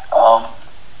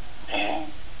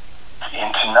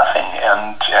nothing,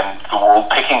 and the world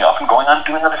picking up and going on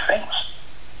doing other things.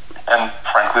 And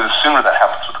frankly, the sooner that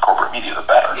happens with corporate media, the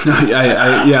better.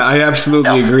 I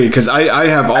absolutely agree, because I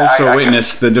have also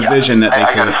witnessed the division that they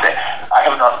create. I gotta say, I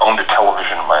have not owned a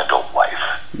television in my adult life.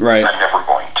 Right. I'm never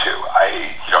going to.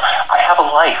 I have a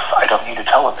life. I don't need a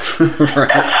television.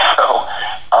 Right. And so,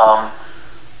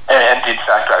 and in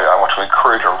fact, I want to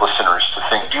encourage our listeners to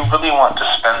think: do you really want to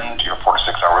spend 4 to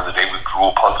 6 hours a day with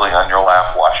drool puzzling on your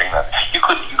lap, watching that. You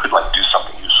could like do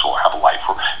something useful or have a life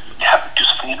or do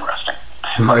something interesting.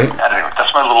 Right. Anyway,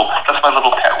 that's my little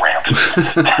pet rant.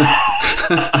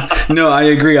 No, I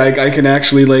agree. I can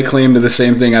actually lay claim to the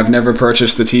same thing. I've never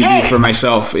purchased the TV for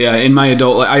myself. Yeah, in my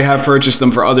adult life, I have purchased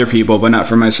them for other people, but not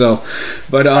for myself.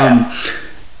 But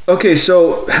okay,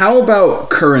 so how about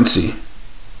currency?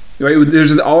 Right,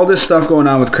 there's all this stuff going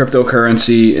on with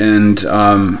cryptocurrency and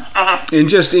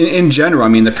just in general. I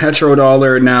mean, the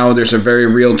petrodollar now, there's a very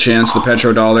real chance the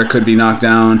petrodollar could be knocked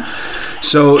down.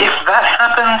 So if that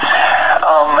happens,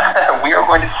 we are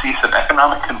going to see some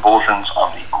economic convulsions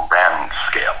on the grand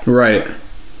scale. Right.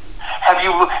 Have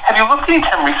you looked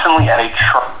anytime recently at a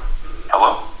chart?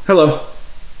 Hello? Hello.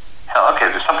 Oh,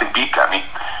 okay, there's something beeped at me.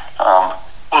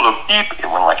 Little beep, it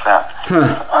went like that.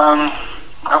 Huh.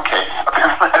 Okay.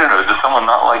 Apparently, I don't know. Does someone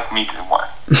not like me? What?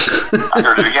 I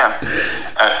heard it again.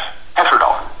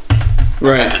 Petrodollar.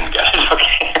 Right. I didn't get it.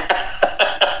 Okay.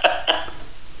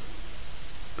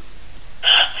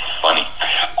 Funny.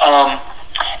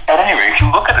 At any rate, if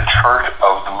you look at a chart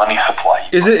of the money supply,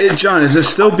 John? Is it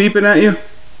still beeping at you?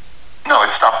 No,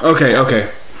 it stopped. Okay.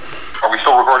 Are we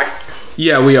still recording?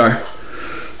 Yeah, we are.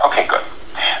 Okay, good.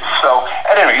 So,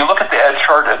 at any rate, you look at the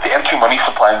chart at the M2 money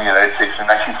supply in the United States from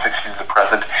 1960s to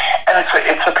present, and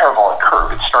it's a parabolic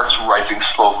curve. It starts rising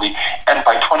slowly, and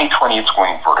by 2020, it's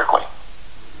going vertically.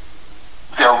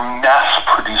 They're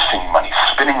mass-producing money,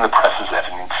 spinning the presses at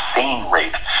an insane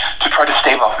rate to try to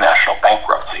stave off national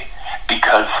bankruptcy,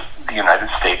 because the United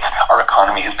States, our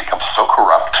economy has become so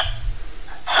corrupt,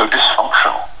 so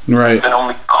dysfunctional, right, that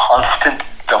only constant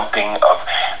dumping of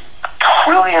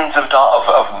trillions of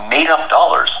made-up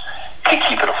dollars can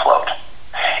keep it afloat.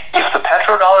 If the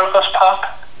petrodollar goes pop,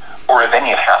 or if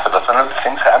any of half a dozen other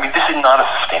things, I mean, this is not a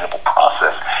sustainable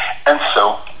process. And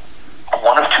so,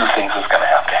 one of two things is going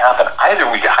to have to happen. Either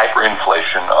we get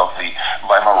hyperinflation of the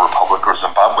Weimar Republic or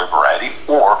Zimbabwe variety,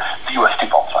 or the U.S.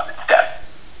 defaults on its debt.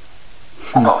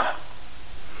 Or both.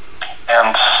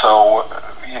 And so,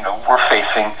 we're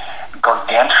facing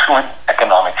gargantuan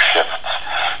economic shifts.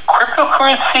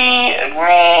 Cryptocurrency,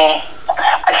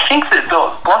 I think that the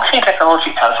blockchain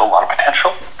technology has a lot of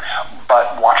potential,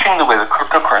 but watching the way the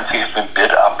cryptocurrency has been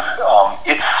bid up,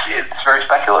 it's very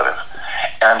speculative.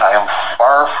 And I am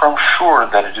far from sure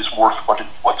that it is worth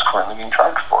what's currently being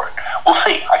charged for it. We'll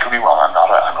see. I could be wrong. I'm not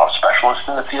a specialist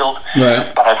in the field, right,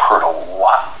 but I've heard a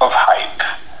lot of hype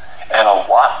and a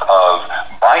lot of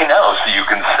buy now so you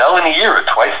can sell in a year at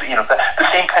twice. The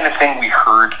same kind of thing we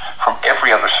heard from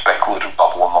every other speculative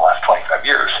bubble in the last 25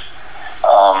 years.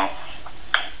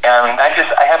 And I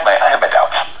have my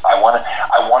doubts. I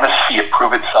want to see it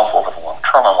prove itself over the long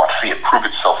term. I want to see it prove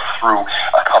itself through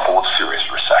a couple of serious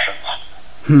recessions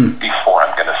before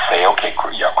I'm going to say, okay,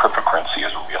 cryptocurrency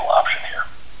is a real option here.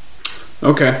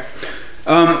 Okay.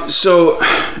 So,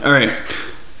 all right.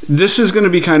 This is going to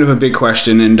be kind of a big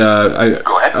question, and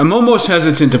I'm almost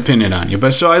hesitant to pin it on you.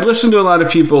 But so I listen to a lot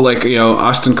of people like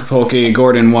Austin Kapolke,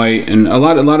 Gordon White, and a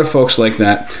lot of folks like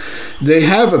that. They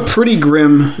have a pretty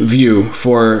grim view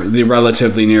for the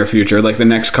relatively near future, like the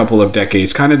next couple of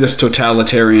decades, kind of this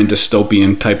totalitarian,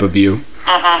 dystopian type of view.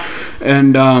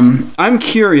 And I'm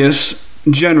curious.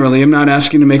 Generally, I'm not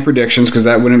asking to make predictions because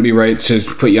that wouldn't be right to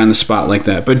put you on the spot like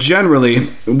that. But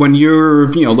generally, when you're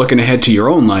looking ahead to your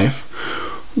own life,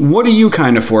 what are you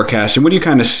kind of forecasting? What are you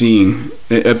kind of seeing,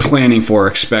 planning for,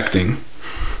 expecting?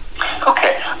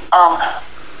 Okay.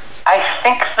 I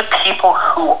think the people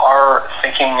who are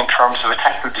thinking in terms of a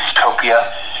techno dystopia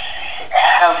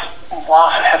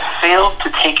have failed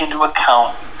to take into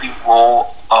account the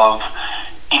role of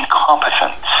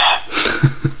incompetence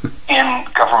in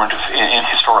government, in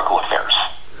historical affairs.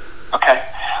 Okay?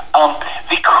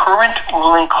 The current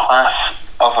ruling class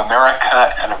of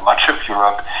America and of much of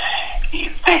Europe,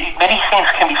 many things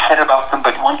can be said about them,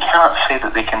 but one cannot say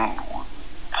that they can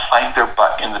find their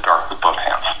butt in the dark with both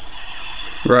hands.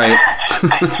 Right.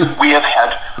 We have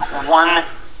had one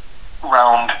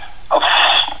round of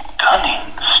stunning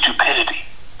stupidity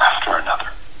after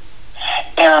another.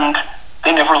 And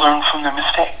they never learn from their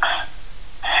mistakes.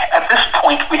 At this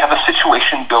point, we have a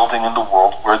situation building in the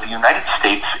world where the United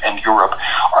States and Europe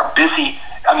are busy.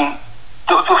 I mean,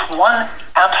 the one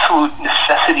absolute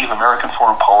necessity of American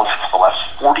foreign policy for the last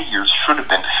 40 years should have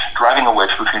been driving a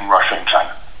wedge between Russia and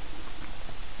China.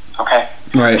 Okay?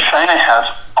 Right. China has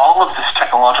all of this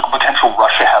technological potential.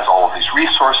 Russia has all of these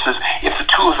resources. If the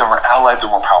two of them are allied,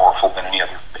 they're more powerful than any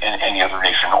other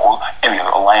nation or any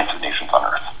other alliance of nations on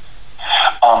Earth.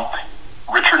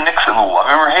 Richard Nixon, love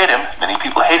him or hate him, many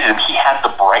people hated him. He had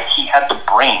the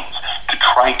brains to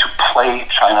try to play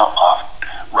China off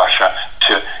Russia,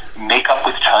 to make up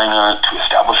with China China, to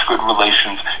establish good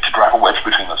relations, to drive a wedge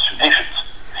between those two nations.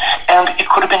 And it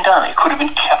could have been done. It could have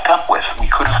been kept up with. We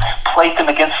could have played them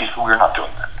against each other. We're not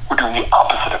doing that. We're doing the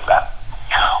opposite of that.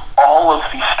 All of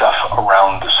the stuff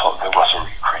around the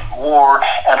Russia-Ukraine war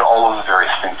and all of the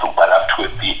various things that led up to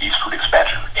it, the eastward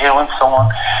expansion of ale and so on,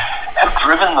 have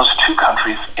driven those two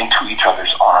countries into each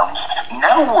other's arms.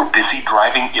 Now we're busy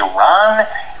driving Iran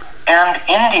and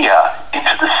India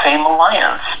into the same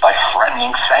alliance by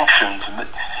threatening sanctions. And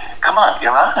come on,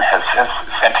 Iran has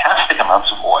fantastic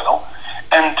amounts of oil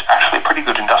and actually a pretty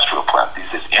good industrial plant these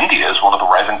days. India is one of the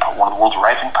world's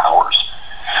rising powers.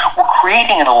 We're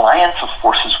creating an alliance of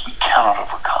forces we cannot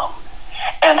overcome.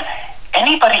 And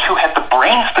anybody who had the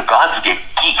brains the gods gave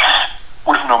geese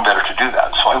would have known better to do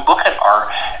that. So I look at our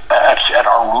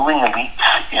ruling elites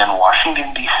in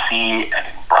Washington, D.C. and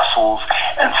in Brussels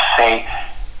and say,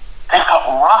 they've got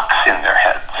rocks in their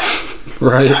heads.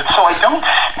 Right. So I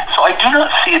do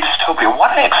not see a dystopia.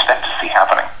 What I expect to see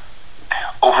happening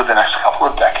over the next couple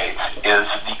of decades is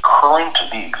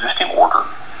the existing order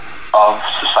of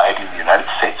society in the United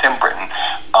States and Britain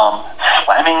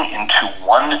slamming into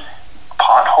one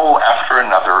pothole after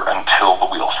another until the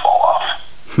wheels fall off.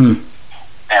 And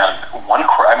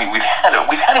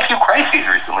we've had a few crises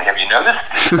recently. Have you noticed?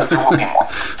 There will be more.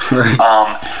 Right.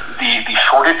 The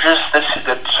shortages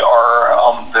that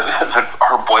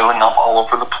are boiling up all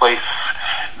over the place.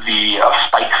 The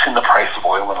spikes in the price of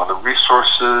oil and other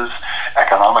resources,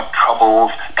 economic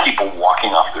troubles, people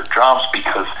walking off their jobs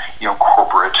because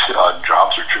corporate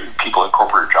people in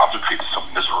corporate jobs are treated so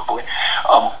miserably.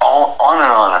 All on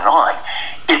and on and on.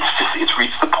 It's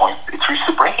reached the point. It's reached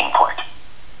the breaking point,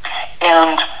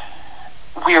 and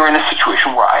we are in a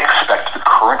situation where I expect the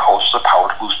current holders of power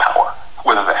to lose power.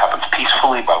 Whether that happens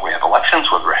peacefully by way of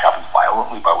elections, whether it happens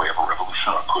violently by way of a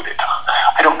revolution or a coup d'etat,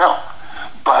 I don't know.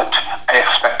 But I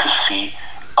expect to see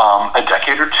a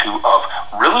decade or two of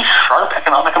really sharp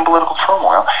economic and political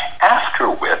turmoil, after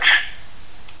which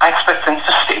I expect things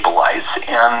to stabilize,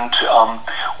 and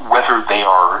whether they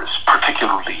are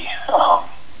particularly,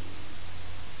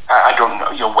 I don't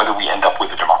know, whether we end up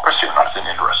with a democracy or not is an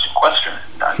interesting question.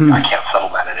 I can't settle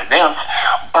that in advance,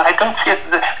 but I don't see it.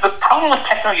 The problem with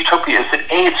techno-utopia is that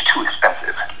A, it's too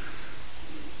expensive.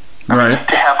 Right.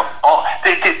 To have all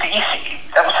the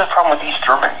East, that was the problem with East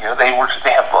Germany. They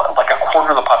have like a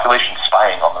quarter of the population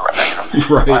spying on the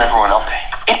right. on everyone else.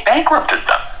 It bankrupted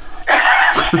them.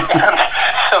 And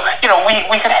so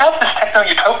we could have this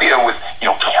techno-utopia with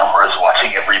cameras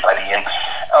watching everybody. And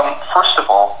first of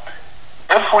all,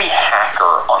 every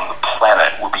hacker on the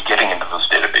planet would be getting into those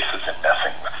databases and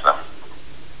messing with them,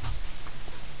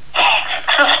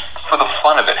 just for the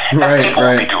fun of it. Right, and people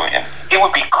would be doing it. It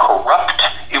would be corrupt.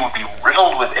 It would be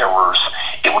riddled with errors.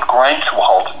 It would grind to a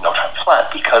halt in no time flat,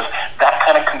 because that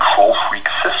kind of control freak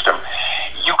system,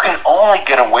 you can only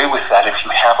get away with that if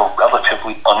you have a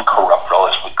relatively uncorrupt,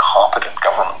 relatively competent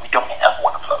government. We don't have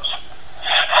one of those.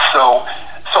 So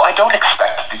I don't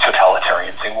expect the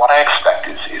totalitarian thing. What I expect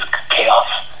is chaos,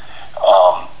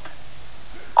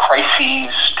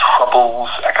 crises, troubles,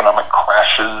 economic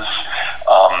crashes,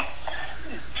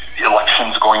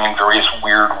 elections going in various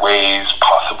weird ways,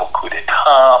 possible coup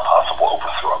d'etat, possible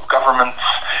overthrow of governments.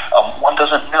 One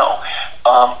doesn't know.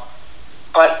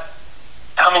 But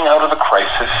coming out of the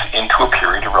crisis into a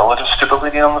period of relative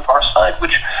stability on the far side,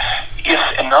 which, if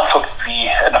enough of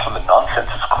the nonsense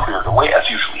is cleared away, as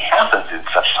usually happens in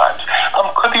such times,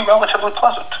 could be relatively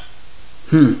pleasant.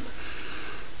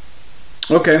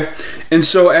 Okay, and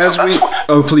so as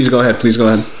please go ahead.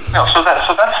 No, so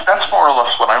that's more or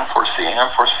less what I'm foreseeing.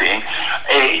 I'm foreseeing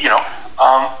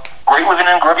great living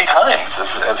in grubby times,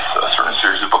 as a certain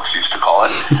series of books used to call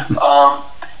it.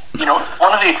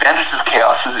 One of the advantages of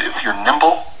chaos is if you're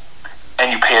nimble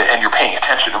and you're paying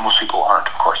attention, and most people aren't,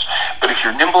 of course. But if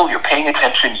you're nimble, you're paying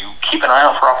attention, you keep an eye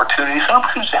out for opportunities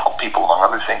to help people, among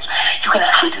other things, you can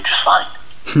actually do just fine.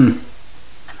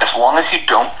 As long as you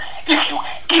don't. If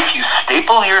you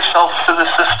staple yourself to the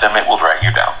system, it will drag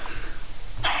you down.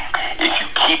 If you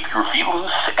keep your feet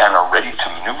loose and are ready to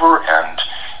maneuver and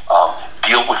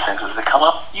deal with things as they come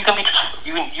up,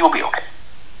 you'll be okay.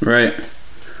 Right.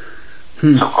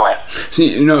 So go ahead.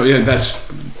 See,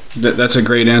 that's a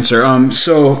great answer.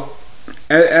 So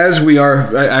as we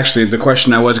are, actually, the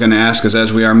question I was going to ask is,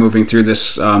 as we are moving through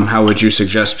this, how would you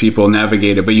suggest people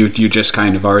navigate it? But you just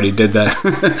kind of already did that.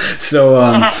 So,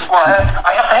 well,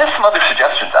 I have some other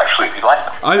suggestions, actually, if you'd like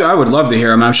them. I would love to hear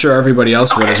them. I'm sure everybody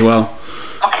else would as well.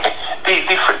 Okay.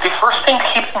 The first thing to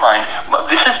keep in mind,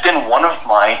 this has been one of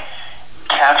my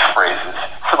catchphrases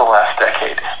for the last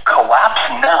decade: collapse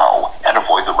now and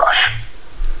avoid the rush.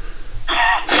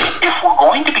 If we're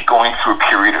going to be going going through a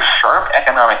period of sharp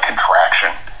economic contraction,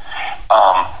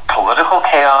 political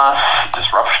chaos,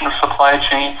 disruption of supply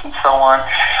chains, and so on.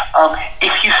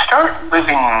 If you start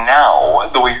living now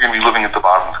the way you're going to be living at the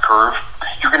bottom of the curve,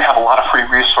 you're going to have a lot of free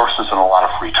resources and a lot of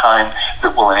free time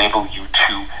that will enable you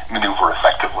to maneuver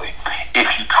effectively. If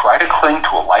you try to cling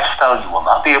to a lifestyle you will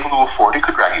not be able to afford, it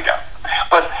could drag you down.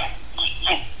 But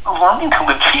learning to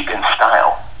live cheap in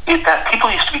style, that people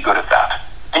used to be good at that.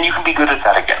 And you can be good at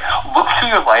that again. Look through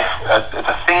your life at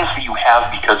the things that you have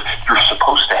because you're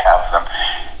supposed to have them,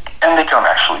 and they don't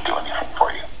actually do anything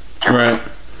for you. Right.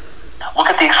 Look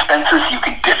at the expenses you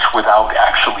can ditch without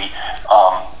actually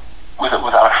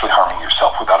harming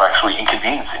yourself, without actually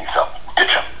inconveniencing yourself.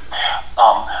 Ditch them.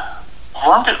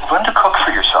 Learn to cook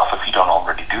for yourself if you don't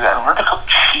already do that, and learn to cook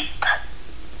cheap.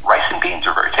 Rice and beans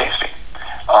are very tasty.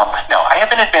 Now, I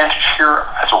have an advantage here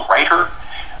as a writer.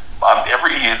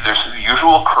 There's the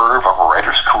usual curve of a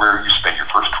writer's career. You spend your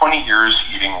first 20 years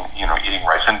eating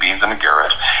rice and beans in a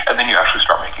garret, and then you actually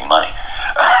start making money.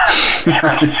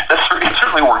 And it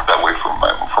certainly worked that way for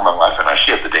my wife, and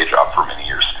she had the day job for many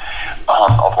years.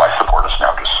 Although I support us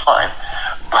now just fine.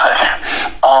 But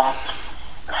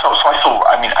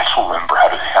I still remember how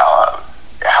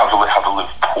to live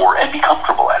poor and be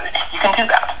comfortable at it. You can do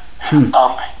that.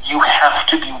 You have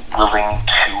to be willing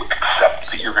to accept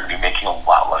that you're going to be making a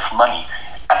lot less money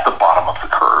at the bottom of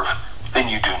the curve than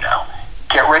you do now.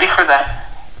 Get ready for that.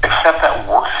 Accept that.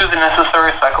 Work through the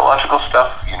necessary psychological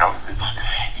stuff.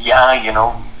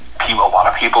 A lot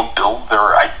of people build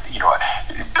their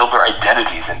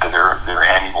identities into their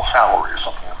annual salary or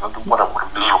something. What a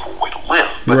miserable way to live.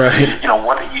 But, right.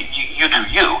 You do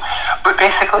you. But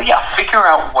basically, figure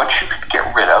out what you can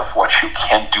get rid of, what you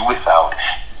can do without.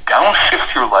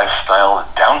 Downshift your lifestyle,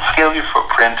 downscale your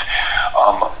footprint,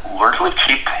 learn to live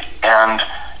cheap, and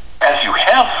as you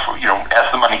have,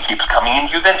 as the money keeps coming in,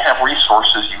 you then have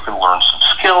resources. You can learn some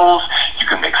skills, you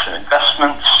can make some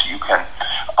investments, you can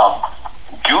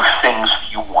do things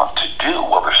you want to do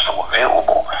while they're still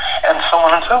available, and so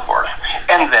on and so forth.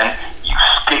 And then you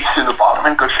skate through the bottom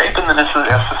in good shape, and then as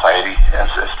society,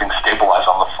 as things stabilize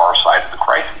on the far side of the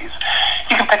crises,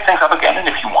 you can pick things up again, and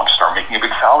if you want to start making a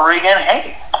big salary again,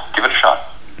 hey, give it a shot.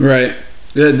 Right.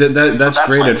 That's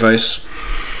great advice.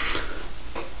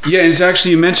 Yeah, it's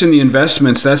actually, you mentioned the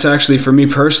investments. That's actually, for me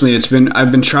personally,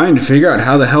 I've been trying to figure out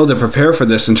how the hell to prepare for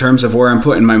this in terms of where I'm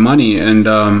putting my money. And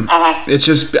it's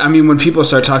just, when people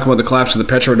start talking about the collapse of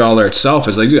the petrodollar itself,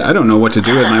 it's like, dude, I don't know what to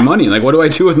do with my money. Like, what do I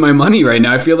do with my money right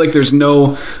now? I feel like there's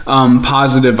no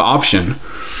positive option.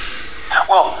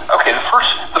 Well, okay, the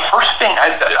first thing,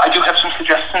 I do have some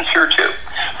suggestions here too.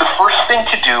 The first thing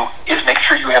to do is make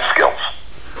sure you have skills.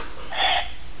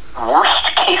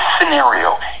 Worst case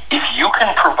scenario, if you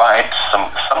can provide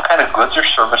some kind of goods or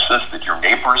services that your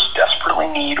neighbors desperately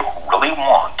need or really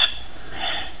want,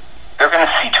 they're going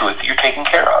to see to it that you're taken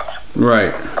care of.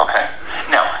 Right. Okay.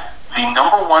 Now, the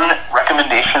number one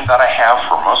recommendation that I have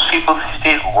for most people these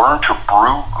days, learn to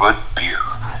brew good beer.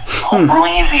 Home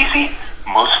brewing is easy.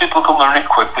 Most people can learn it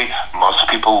quickly. Most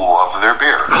people love their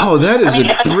beer. Oh, that is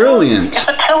brilliant. If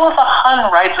a tail of a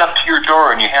Hun rides up to your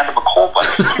door and you hand him a cold one,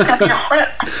 he's going to be your friend.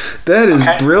 That is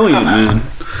brilliant, man.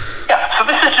 Yeah, so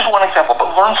this is just one example, but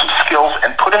learn some skills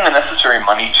and put in the necessary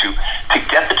money to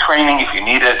get the training if you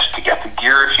need it, to get the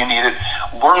gear if you need it.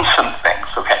 Learn some things,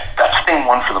 okay? That's thing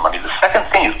one for the money. The second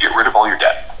thing is get rid of all your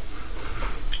debt.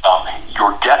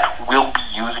 Your debt will be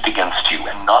used against you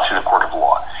and not in a court of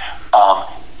law.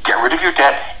 Get rid of your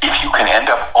debt. If you can end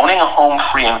up owning a home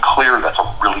free and clear, that's a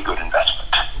really good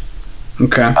investment.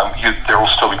 Okay. There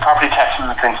will still be property taxes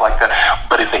and things like that,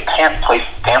 but if they can't play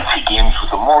fancy games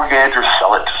with a mortgage or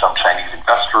sell it to some Chinese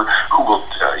investor who will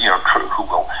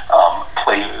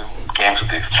play games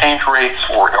with the exchange rates,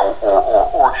 or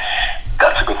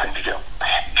that's a good thing to do.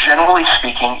 Generally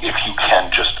speaking, if you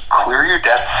can just clear your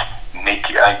debts,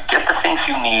 get the things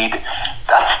you need,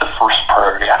 that's the first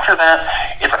priority. After that,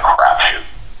 it's a crapshoot.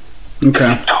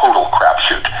 Okay. Total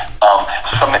crapshoot.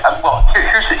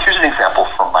 Here's an example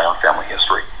from my own family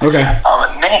history. Okay.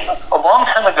 A long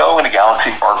time ago in a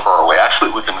galaxy far, far away, actually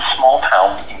it was in a small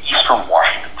town in eastern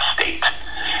Washington State,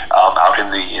 out in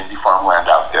the farmland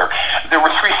out there. There were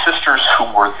three sisters who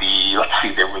were the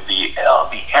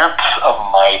aunts of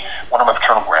one of my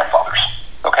paternal grandfathers.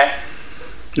 Okay.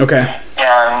 Okay.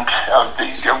 And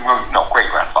great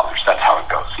grandfathers. That's how it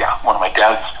goes. Yeah, one of my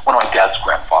dad's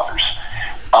grandfathers.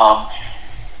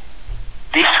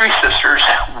 These three sisters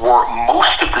were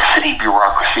most of the city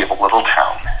bureaucracy of a little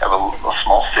town, of a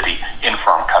small city in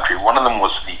farm country. One of them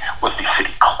was the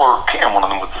city clerk, and one of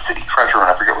them was the city treasurer,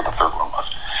 and I forget what the third one was.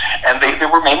 And they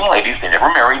were maiden ladies. They never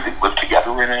married. They lived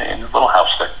together in a little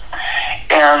house there.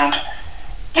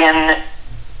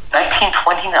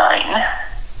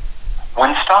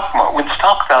 when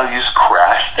stock values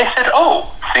crashed, they said,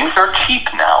 "Oh, things are cheap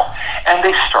now," and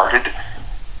they started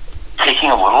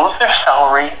taking a little of their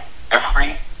salary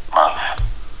every month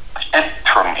and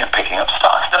turning and picking up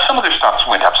stocks. Now, some of their stocks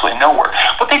went absolutely nowhere,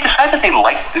 but they decided they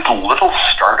liked this little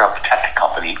startup tech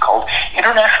company called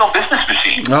International Business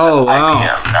Machines, oh, wow.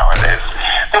 IBM nowadays.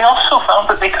 They also found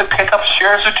that they could pick up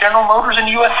shares of General Motors and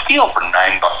U.S. Steel for $9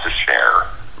 a share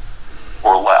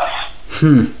or less.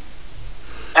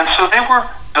 And so they were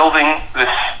building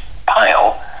this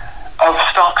pile of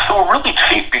stocks that were really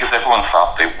cheap because everyone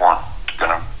thought they weren't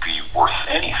going to be worth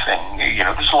anything. You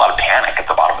know, there's a lot of panic at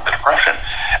the bottom of the Depression,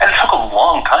 and it took a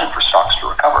long time for stocks to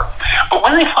recover. But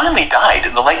when they finally died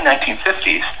in the late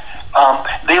 1950s,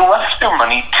 they left their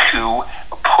money to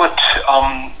put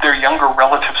their younger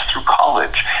relatives through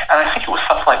college, and I think it was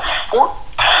something like 14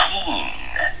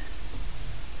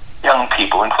 young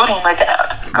people, including my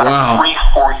dad, got a free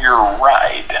 4-year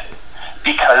ride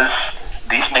because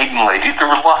these maiden ladies, there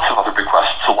were lots of other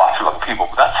bequests to lots of other people,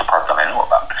 but that's the part that I know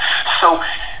about. So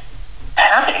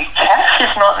having cash is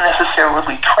not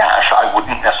necessarily trash. I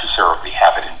wouldn't necessarily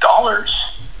have it in dollars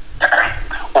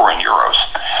or in euros,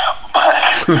 but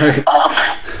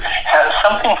has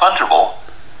something fungible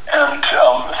and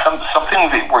something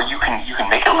where you can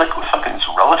make it liquid, something that's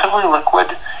relatively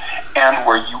liquid, and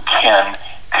where you can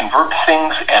convert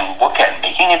things and look at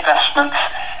making investments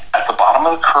at the bottom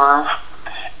of the curve.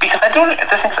 Because I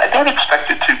don't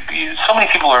expect it to be. So many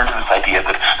people are into this idea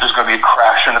that there's going to be a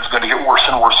crash and it's going to get worse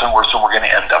and worse and worse, and we're going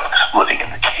to end up living in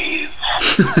the caves.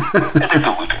 And they're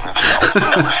deluding themselves.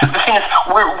 No, the thing is,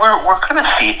 we're going to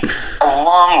see a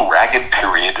long, ragged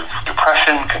period of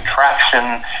depression,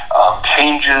 contraction,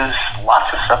 changes,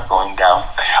 lots of stuff going down.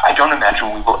 I don't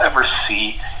imagine we will ever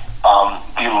see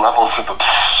the levels of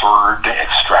absurd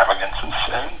extravagance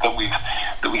that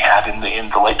we had in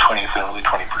the late 20th and early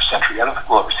 21st century. I don't think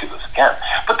we'll ever see this again.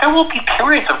 But there will be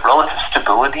periods of relative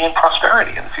stability and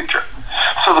prosperity in the future.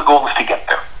 So the goal is to get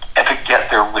there, and to get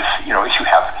there with, you know, if you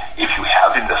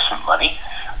have investment money,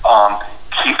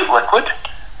 keep it liquid,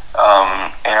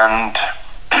 and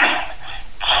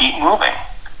keep moving.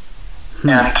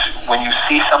 And when you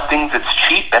see something that's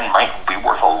cheap and might be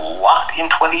worth a lot in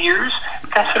 20 years,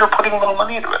 consider putting a little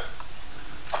money into it.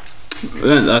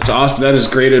 That's awesome. That is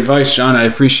great advice, John. I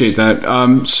appreciate that.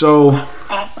 So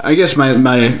I guess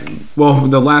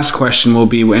the last question will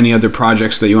be any other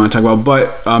projects that you want to talk about.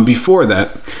 But before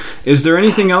that, is there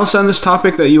anything else on this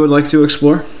topic that you would like to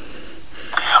explore?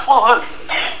 Well,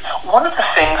 one of the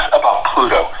things about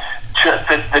Pluto,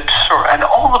 and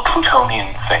all the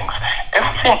Plutonian things,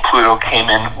 everything Pluto came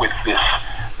in with this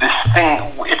thing.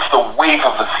 It's the wave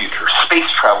of the future.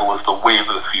 Space travel is the wave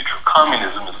of the future.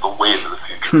 Communism is the wave of the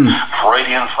future.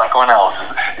 Freudian psychoanalysis,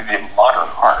 the modern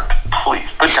art, please.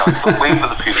 But no, it's the wave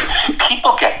of the future.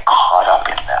 People get caught up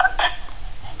in that.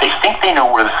 They think they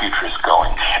know where the future is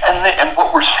going, and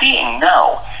what we're seeing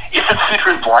now is that the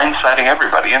future is blindsiding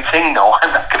everybody and saying, "No,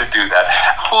 I'm not going to do that."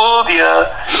 Fooled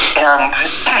ya,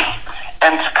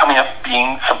 and coming up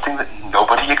being something that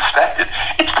nobody expected.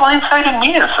 It's blindsided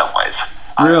me in some ways.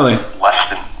 Really? Less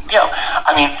than,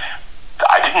 I mean,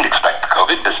 I didn't expect the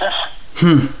COVID business.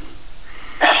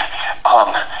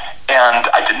 And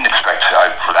I didn't expect,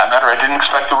 for that matter, I didn't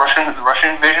expect the Russian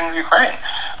invasion of Ukraine.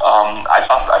 I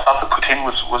thought that Putin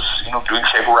was doing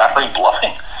saber-rattling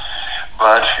bluffing.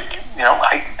 But,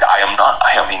 I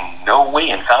am in no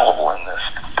way infallible in this.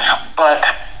 But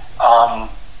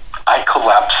I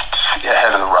collapsed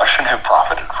ahead of the rush and have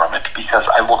profited from it because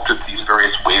I looked at these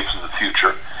various waves of the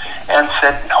future and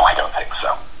said, no, I don't think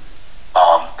so.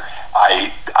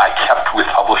 I kept with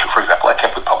publishers, for example,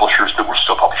 publishers that were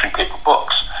still publishing paper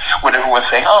books. When everyone's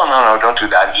saying, oh, no, don't do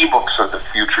that. E-books are the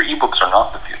future. E-books are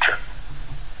not the future.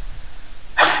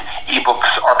 E-books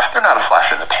they're not a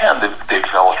flash in the pan. They've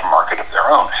developed a market of their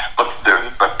own. But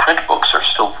print books are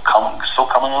still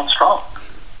coming on strong.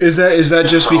 Is that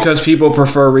just because people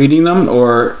prefer reading them,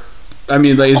 or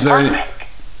is there any...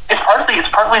 It's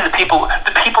partly the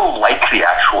people like the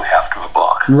actual heft of the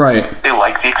book. Right. They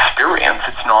like the experience.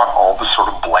 It's not all the sort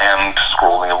of bland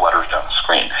scrolling of letters down the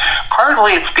screen.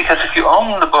 Partly it's because if you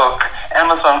own the book,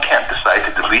 Amazon can't decide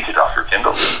to delete it off your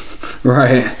Kindle.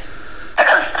 Right.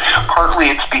 Partly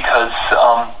it's because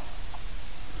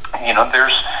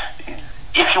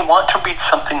if you want to read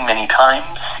something many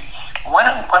times, why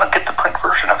not get the print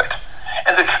version of it?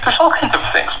 And there's all kinds of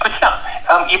things. But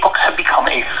ebooks have become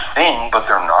a thing, but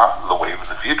they're not the wave of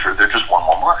the future. They're just one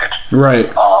more market. Right.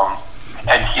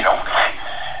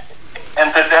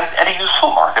 And a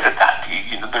useful market at that.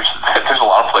 There's a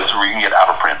lot of places where you can get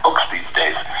out-of-print books these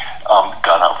days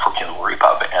done out for Kindle or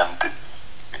EPUB, and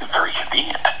it's very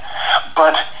convenient.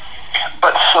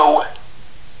 but so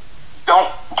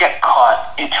don't get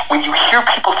caught when you hear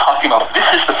people talking about this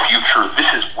is the future,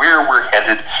 this is where we're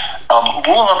headed.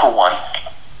 Rule number one: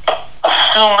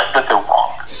 assume that they're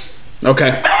wrong.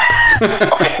 Okay.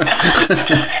 Okay.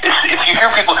 If you hear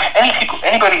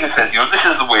anybody who says, this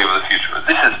is the wave of the future,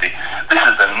 this is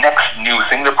the next new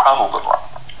thing, they're probably wrong.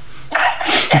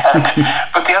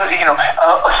 But the other,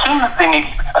 assume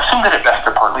that at best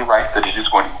they're partly right, that it is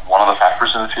going to be one of the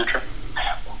factors in the future.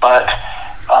 But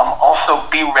also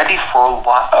be ready for a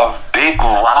lot of big,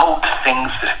 loud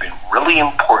things that have been really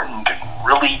important and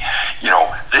really,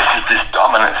 this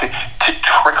dominant thing to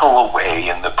trickle away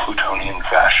in the Plutonian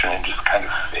fashion and just kind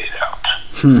of fade out.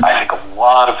 I think a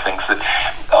lot of things that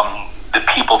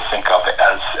people think of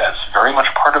as very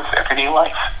much part of everyday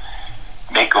life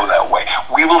may go that way.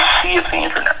 We will see if the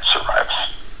internet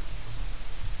survives.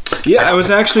 Yeah, I was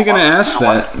actually going to ask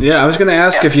that. Yeah, I was going to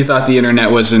ask if you thought the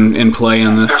internet was in play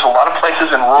on this. There's a lot of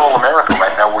places in rural America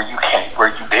right now where you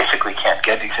basically can't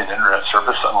get decent internet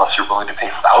service unless you're willing to pay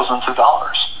thousands of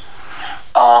dollars.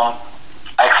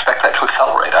 I expect that to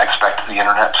accelerate. I expect the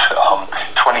internet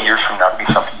 20 years from now to be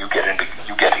something you get in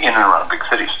and around big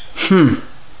cities.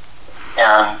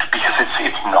 And because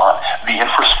it's not the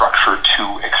infrastructure to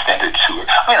extend it to.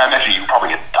 I mean, I imagine you probably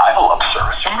get dial-up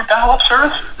service. Remember dial-up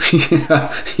service?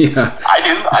 Yeah. I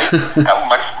do.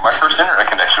 My first internet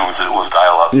connection was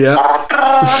dial-up. Yeah.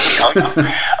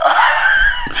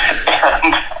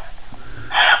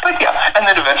 And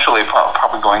then eventually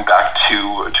probably going back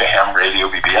to ham radio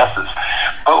BBSs.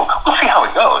 But we'll see how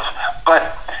it goes.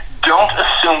 But don't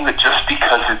assume that just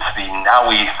because it's the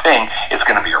now-y thing, it's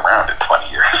going to be around in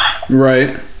 20 years.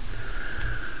 Right.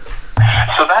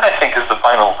 So that, I think, is the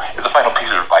final piece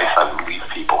of advice I would leave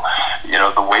people.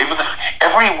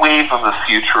 Every wave of the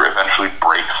future eventually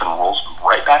breaks and rolls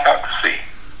right back out to sea.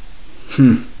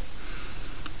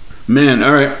 Man,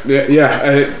 all right.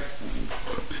 Yeah.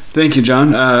 Thank you,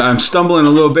 John. I'm stumbling a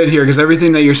little bit here because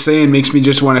everything that you're saying makes me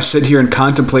just want to sit here and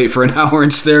contemplate for an hour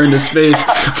and stare into space.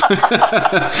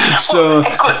 So,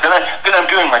 well, good. Then I'm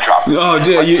doing my job. Oh,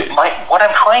 what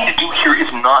I'm trying to do here is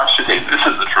not to say this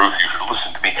is the truth. You should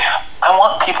listen to me. I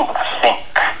want people to think.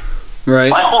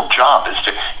 Right. My whole job is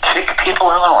to kick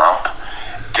people in the rump,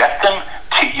 get them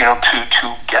to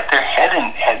get their head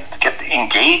and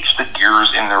engage the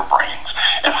gears in their brains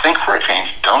and think for a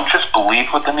change. Don't just believe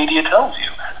what the media tells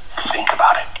you. Think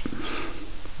about it.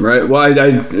 Right. Well,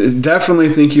 I definitely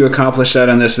think you accomplished that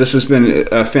on this. This has been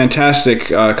a fantastic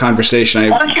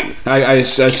conversation. Thank you. I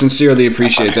sincerely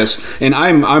appreciate this, and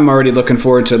I'm already looking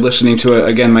forward to listening to it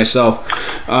again myself.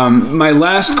 My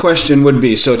last question would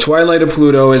be: so, Twilight of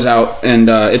Pluto is out, and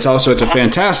it's a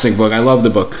fantastic book. I love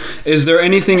the book. Is there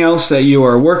anything else that you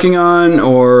are working on,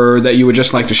 or that you would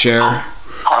just like to share?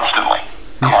 Constantly.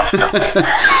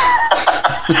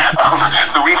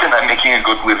 The reason I'm making a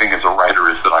good living as a writer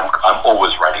is that I'm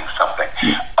always writing something.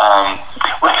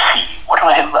 Let's see, what do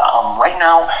I have? Right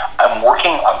now,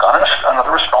 I've got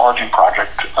another astrology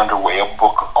project underway, a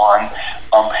book on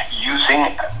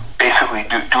basically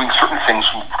doing certain things,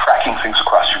 tracking things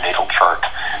across your natal chart.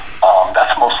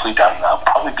 That's mostly done now,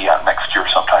 probably be out next year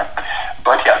sometime.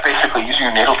 But yeah, basically using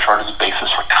your natal chart as a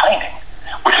basis for timing,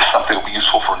 which is something that will be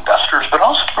useful for investors, but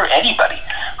also for anybody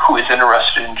who is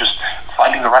interested in just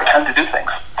finding the right time to do things.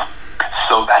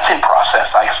 So that's in process.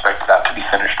 I expect that to be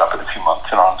finished up in a few months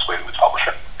and on its way to its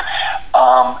publisher.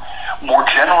 More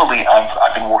generally,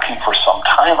 I've been working for some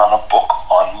time on a book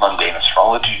on mundane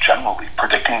astrology generally,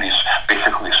 predicting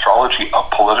basically astrology of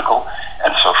political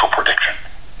and social prediction.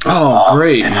 Oh,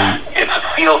 great. It's a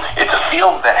field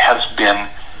that has been,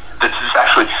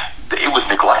 it was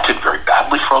neglected very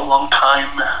badly for a long time.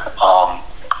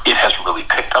 It has really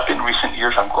picked up in recent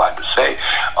years, I'm glad to say.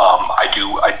 I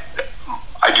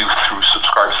do through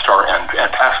Subscribestar and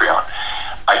Patreon,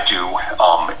 I do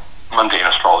mundane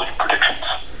astrology predictions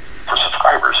for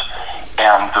subscribers,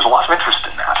 and there's a lot of interest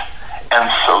in that. And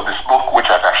so this book, which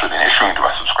I've actually been issuing to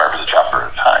my subscribers a chapter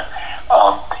at a time,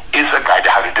 is a guide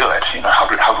to how to do it.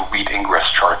 How to read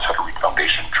ingress charts, how to read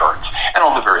foundation charts, and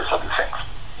all the various other things.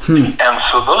 And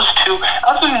so those two.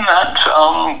 Other than that,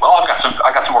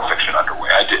 I got some more fiction underway.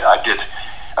 I did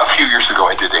a few years ago.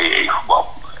 I did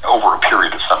over a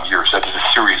period of some years, I did a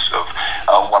series of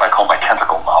what I call my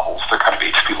tentacle novels. They're kind of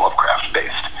H.P. Lovecraft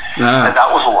based, and that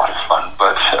was a lot of fun.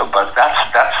 But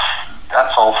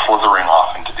that's all slithering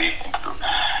off into the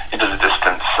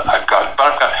distance. I've got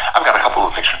a couple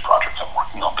of fiction projects I'm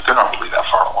working on, but they're not really that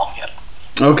far along yet.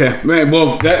 Okay,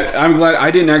 well, I'm glad. I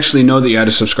didn't actually know that you had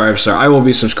a Subscribestar. I will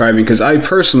be subscribing because I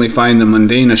personally find the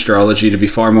mundane astrology to be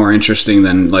far more interesting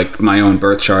than like my own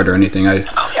birth chart or anything.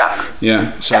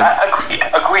 So I agree.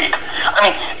 Agreed. I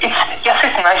mean,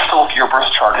 it's nice to look at your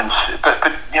birth chart, but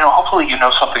hopefully you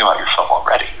know something about yourself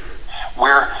already.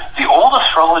 Where the old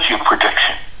astrology of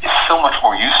prediction is so much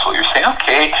more useful. You're saying,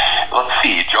 okay, let's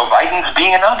see, Joe Biden's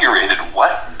being inaugurated.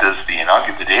 What does the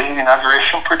day of the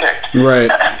inauguration predict? Right.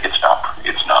 It's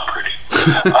not pretty.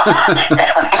 And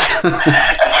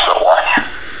so on.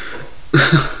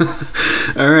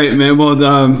 All right, man. Well,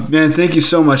 man, thank you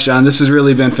so much, John. This has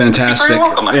really been fantastic. You're very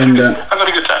welcome. And I've had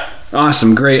a good time.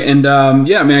 Awesome, great. And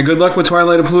yeah, man, good luck with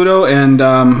Twilight of Pluto, and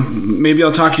maybe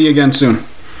I'll talk to you again soon.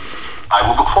 I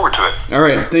will look forward to it. All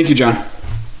right. Thank you, John.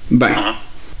 Bye. Mm-hmm.